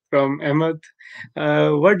question from Ahmed.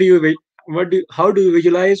 How do you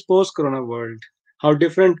visualize post-corona world? How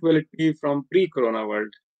different will it be from pre-corona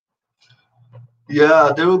world?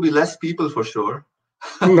 Yeah, there will be less people for sure.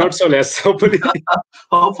 Not so less, hopefully.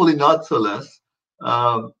 Hopefully not so less.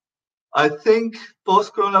 I think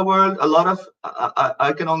post-corona world, a lot of,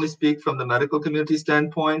 I can only speak from the medical community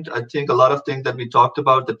standpoint. I think a lot of things that we talked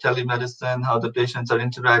about, the telemedicine, how the patients are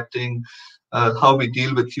interacting, how we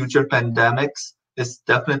deal with future pandemics is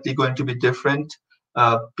definitely going to be different.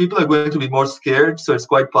 People are going to be more scared, so it's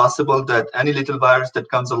quite possible that any little virus that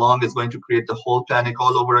comes along is going to create the whole panic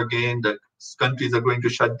all over again. The countries are going to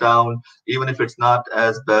shut down, even if it's not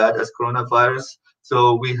as bad as coronavirus.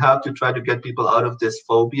 So we have to try to get people out of this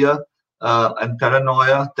phobia and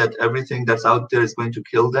paranoia that everything that's out there is going to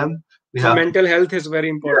kill them. Mental health is very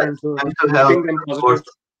important. Yes, mental health, of course.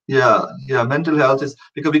 Yeah, mental health is,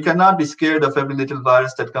 because we cannot be scared of every little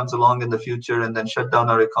virus that comes along in the future and then shut down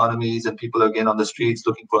our economies, and people are again on the streets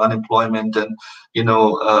looking for unemployment and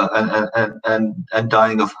and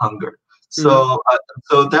dying of hunger. So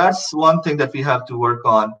so that's one thing that we have to work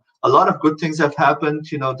on. A lot of good things have happened.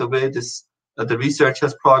 The way the research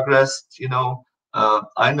has progressed.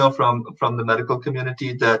 I know from the medical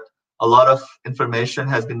community that a lot of information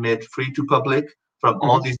has been made free to public from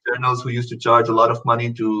all these journals who used to charge a lot of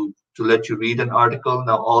money to let you read an article.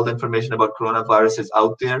 Now all the information about coronavirus is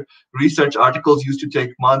out there. Research articles used to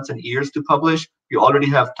take months and years to publish. You already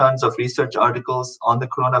have tons of research articles on the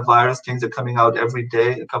coronavirus. Things are coming out every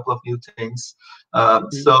day, a couple of new things.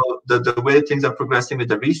 So the way things are progressing with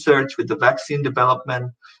the research, with the vaccine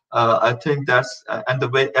development, I think that's, and the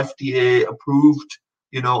way FDA approved,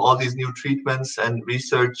 all these new treatments and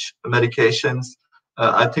research medications,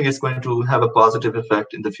 I think it's going to have a positive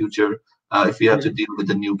effect in the future if we have to deal with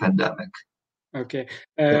the new pandemic. Okay.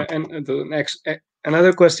 And the next,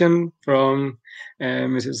 another question from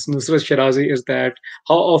Mrs. Nusrat Shirazi is that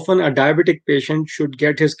how often a diabetic patient should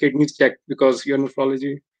get his kidneys checked, because you're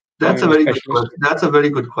nephrology? That's a very good question. That's a very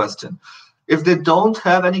good question. If they don't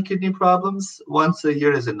have any kidney problems, once a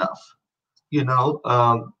year is enough.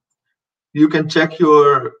 You can check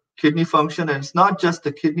your kidney function, and it's not just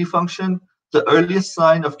the kidney function. The earliest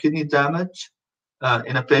sign of kidney damage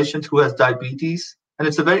in a patient who has diabetes, and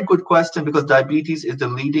it's a very good question because diabetes is the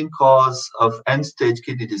leading cause of end-stage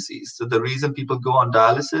kidney disease. So the reason people go on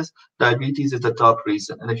dialysis, diabetes is the top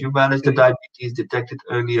reason. And if you manage the diabetes, detect it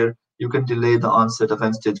earlier, you can delay the onset of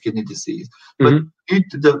end-stage kidney disease. But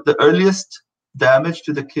the earliest damage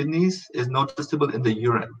to the kidneys is noticeable in the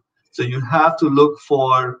urine. So you have to look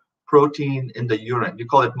for protein in the urine. You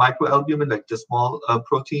call it microalbumin, like the small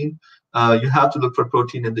protein. You have to look for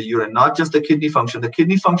protein in the urine, not just the kidney function. The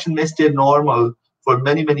kidney function may stay normal for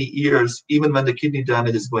many, many years, even when the kidney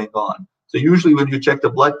damage is going on. So usually when you check the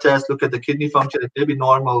blood test, look at the kidney function, it may be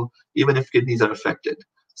normal, even if kidneys are affected.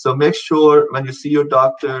 So make sure when you see your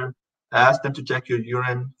doctor, ask them to check your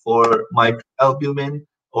urine for microalbumin,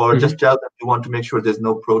 or just tell them you want to make sure there's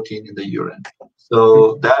no protein in the urine.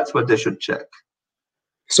 So that's what they should check.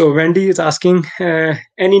 So Wendy is asking,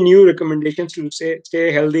 any new recommendations to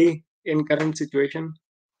stay healthy in current situation?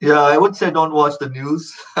 Yeah, I would say don't watch the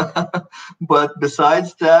news. But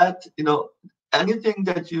besides that, anything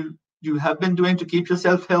that you have been doing to keep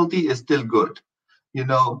yourself healthy is still good.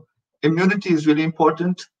 Immunity is really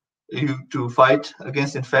important to fight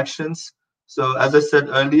against infections. So as I said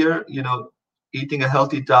earlier, eating a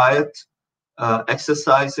healthy diet,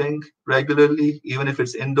 exercising regularly, even if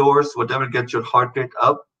it's indoors, whatever gets your heart rate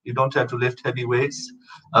up. You don't have to lift heavy weights,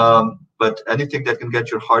 but anything that can get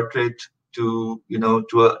your heart rate to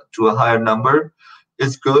a higher number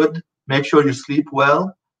is good. Make sure you sleep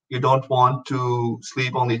well. You don't want to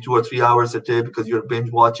sleep only 2 or 3 hours a day because you're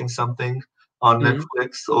binge watching something on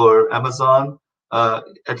Netflix or Amazon.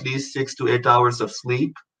 At least 6 to 8 hours of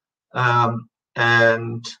sleep.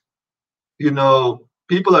 And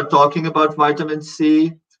people are talking about vitamin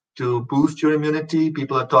C to boost your immunity.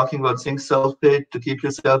 People are talking about zinc sulfate to keep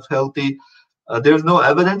yourself healthy. There's no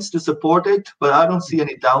evidence to support it, but I don't see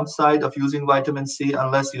any downside of using vitamin C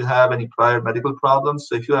unless you have any prior medical problems.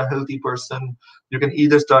 So if you're a healthy person, you can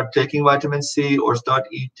either start taking vitamin C or start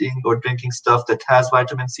eating or drinking stuff that has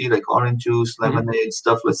vitamin C, like orange juice, lemonade,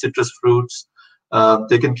 stuff like citrus fruits.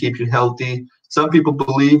 They can keep you healthy. Some people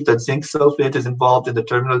believe that zinc sulfate is involved in the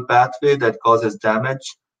terminal pathway that causes damage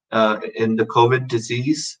in the COVID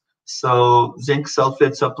disease. So zinc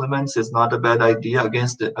sulfate supplements is not a bad idea.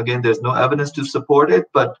 Again, there's no evidence to support it,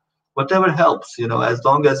 but whatever helps, as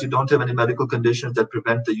long as you don't have any medical conditions that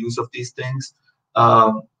prevent the use of these things,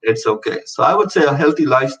 it's okay. So I would say a healthy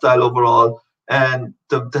lifestyle overall. And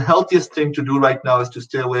the healthiest thing to do right now is to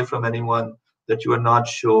stay away from anyone that you are not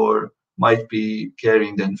sure might be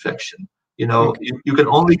carrying the infection. You can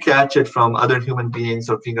only catch it from other human beings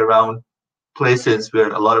or being around places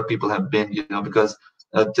where a lot of people have been, because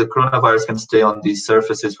the coronavirus can stay on these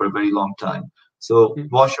surfaces for a very long time. So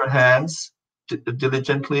wash your hands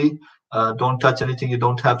diligently. Don't touch anything you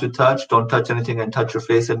don't have to touch. Don't touch anything and touch your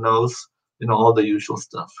face and nose. All the usual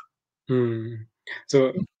stuff.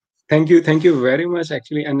 So thank you very much,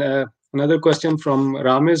 actually. And another question from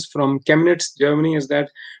Ramesh from Chemnitz, Germany, is that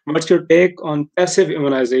what's your take on passive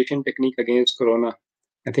immunization technique against corona?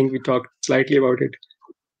 I think we talked slightly about it.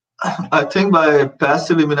 I think by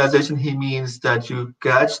passive immunization, he means that you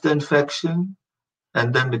catch the infection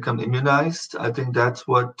and then become immunized. I think that's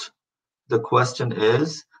what the question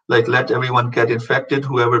is. Like, let everyone get infected.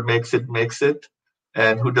 Whoever makes it,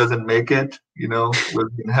 and who doesn't make it, will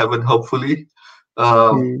be in heaven, hopefully.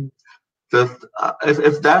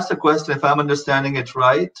 If that's the question, if I'm understanding it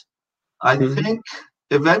right, I think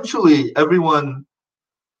eventually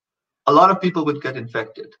a lot of people would get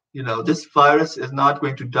infected. This virus is not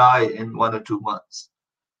going to die in 1 or 2 months.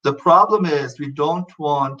 The problem is we don't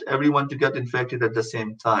want everyone to get infected at the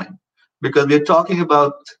same time, because we're talking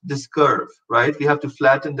about this curve, right? We have to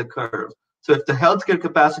flatten the curve. So if the healthcare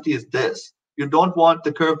capacity is this, you don't want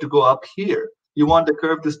the curve to go up here. You want the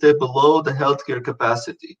curve to stay below the healthcare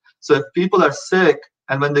capacity. So if people are sick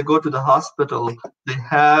and when they go to the hospital, they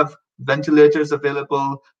have ventilators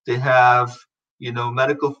available, they have,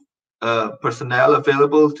 medical personnel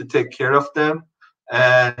available to take care of them,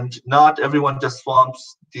 and not everyone just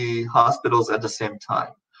swarms the hospitals at the same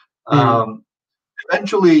time.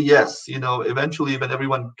 Eventually, yes, eventually when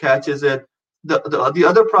everyone catches it, the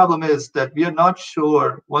other problem is that we are not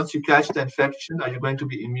sure, once you catch the infection, are you going to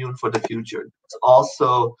be immune for the future? It's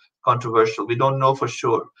also controversial. We don't know for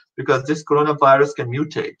sure, because this coronavirus can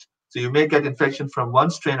mutate. So you may get infection from one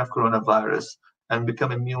strain of coronavirus and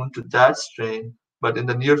become immune to that strain, but in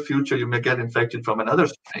the near future, you may get infected from another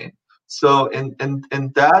strain. So in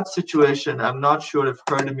that situation, I'm not sure if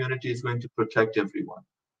herd immunity is going to protect everyone.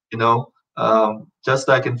 Just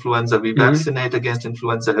like influenza, we vaccinate against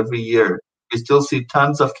influenza every year. We still see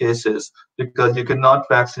tons of cases because you cannot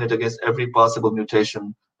vaccinate against every possible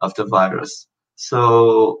mutation of the virus.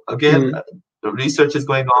 So again, the research is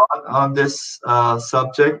going on this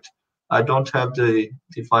subject. I don't have the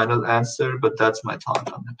final answer, but that's my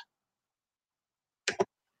thought on it.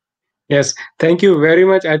 Yes, thank you very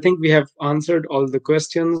much. I think we have answered all the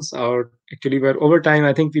questions, or actually we're over time.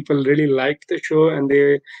 I think people really liked the show and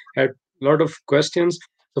they had a lot of questions.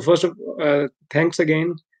 So first of all, thanks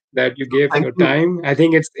again that you gave your time. I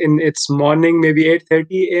think it's morning, maybe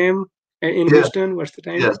 8:30 a.m. in Houston. What's the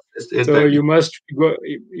time? Yes, so you must go.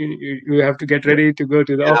 You have to get ready to go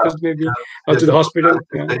to the office, maybe, or to the hospital.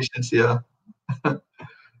 Patients, yes.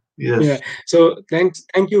 Yeah. So thank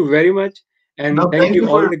you very much. And thank you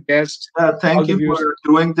all the guests. Thank you for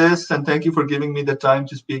doing this, and thank you for giving me the time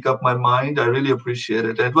to speak up my mind. I really appreciate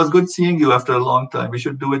it. And it was good seeing you after a long time. We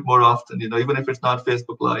should do it more often, even if it's not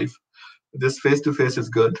Facebook Live. This face-to-face is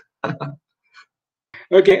good.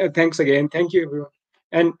 Okay, thanks again. Thank you, everyone.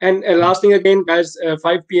 And last thing again, guys,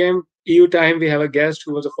 5 p.m. EU time, we have a guest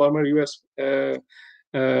who was a former US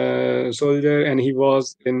soldier, and he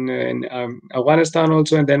was in Afghanistan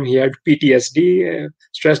also, and then he had PTSD,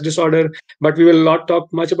 stress disorder. But we will not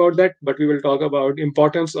talk much about that, but we will talk about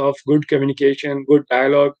importance of good communication, good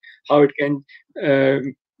dialogue, how it can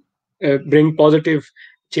bring positive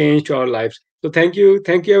change to our lives. So thank you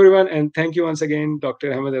everyone, and thank you once again,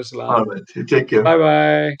 Dr. Ahmed Arslan. All right, take care.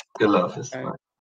 Bye-bye. Allah Hafiz. Bye.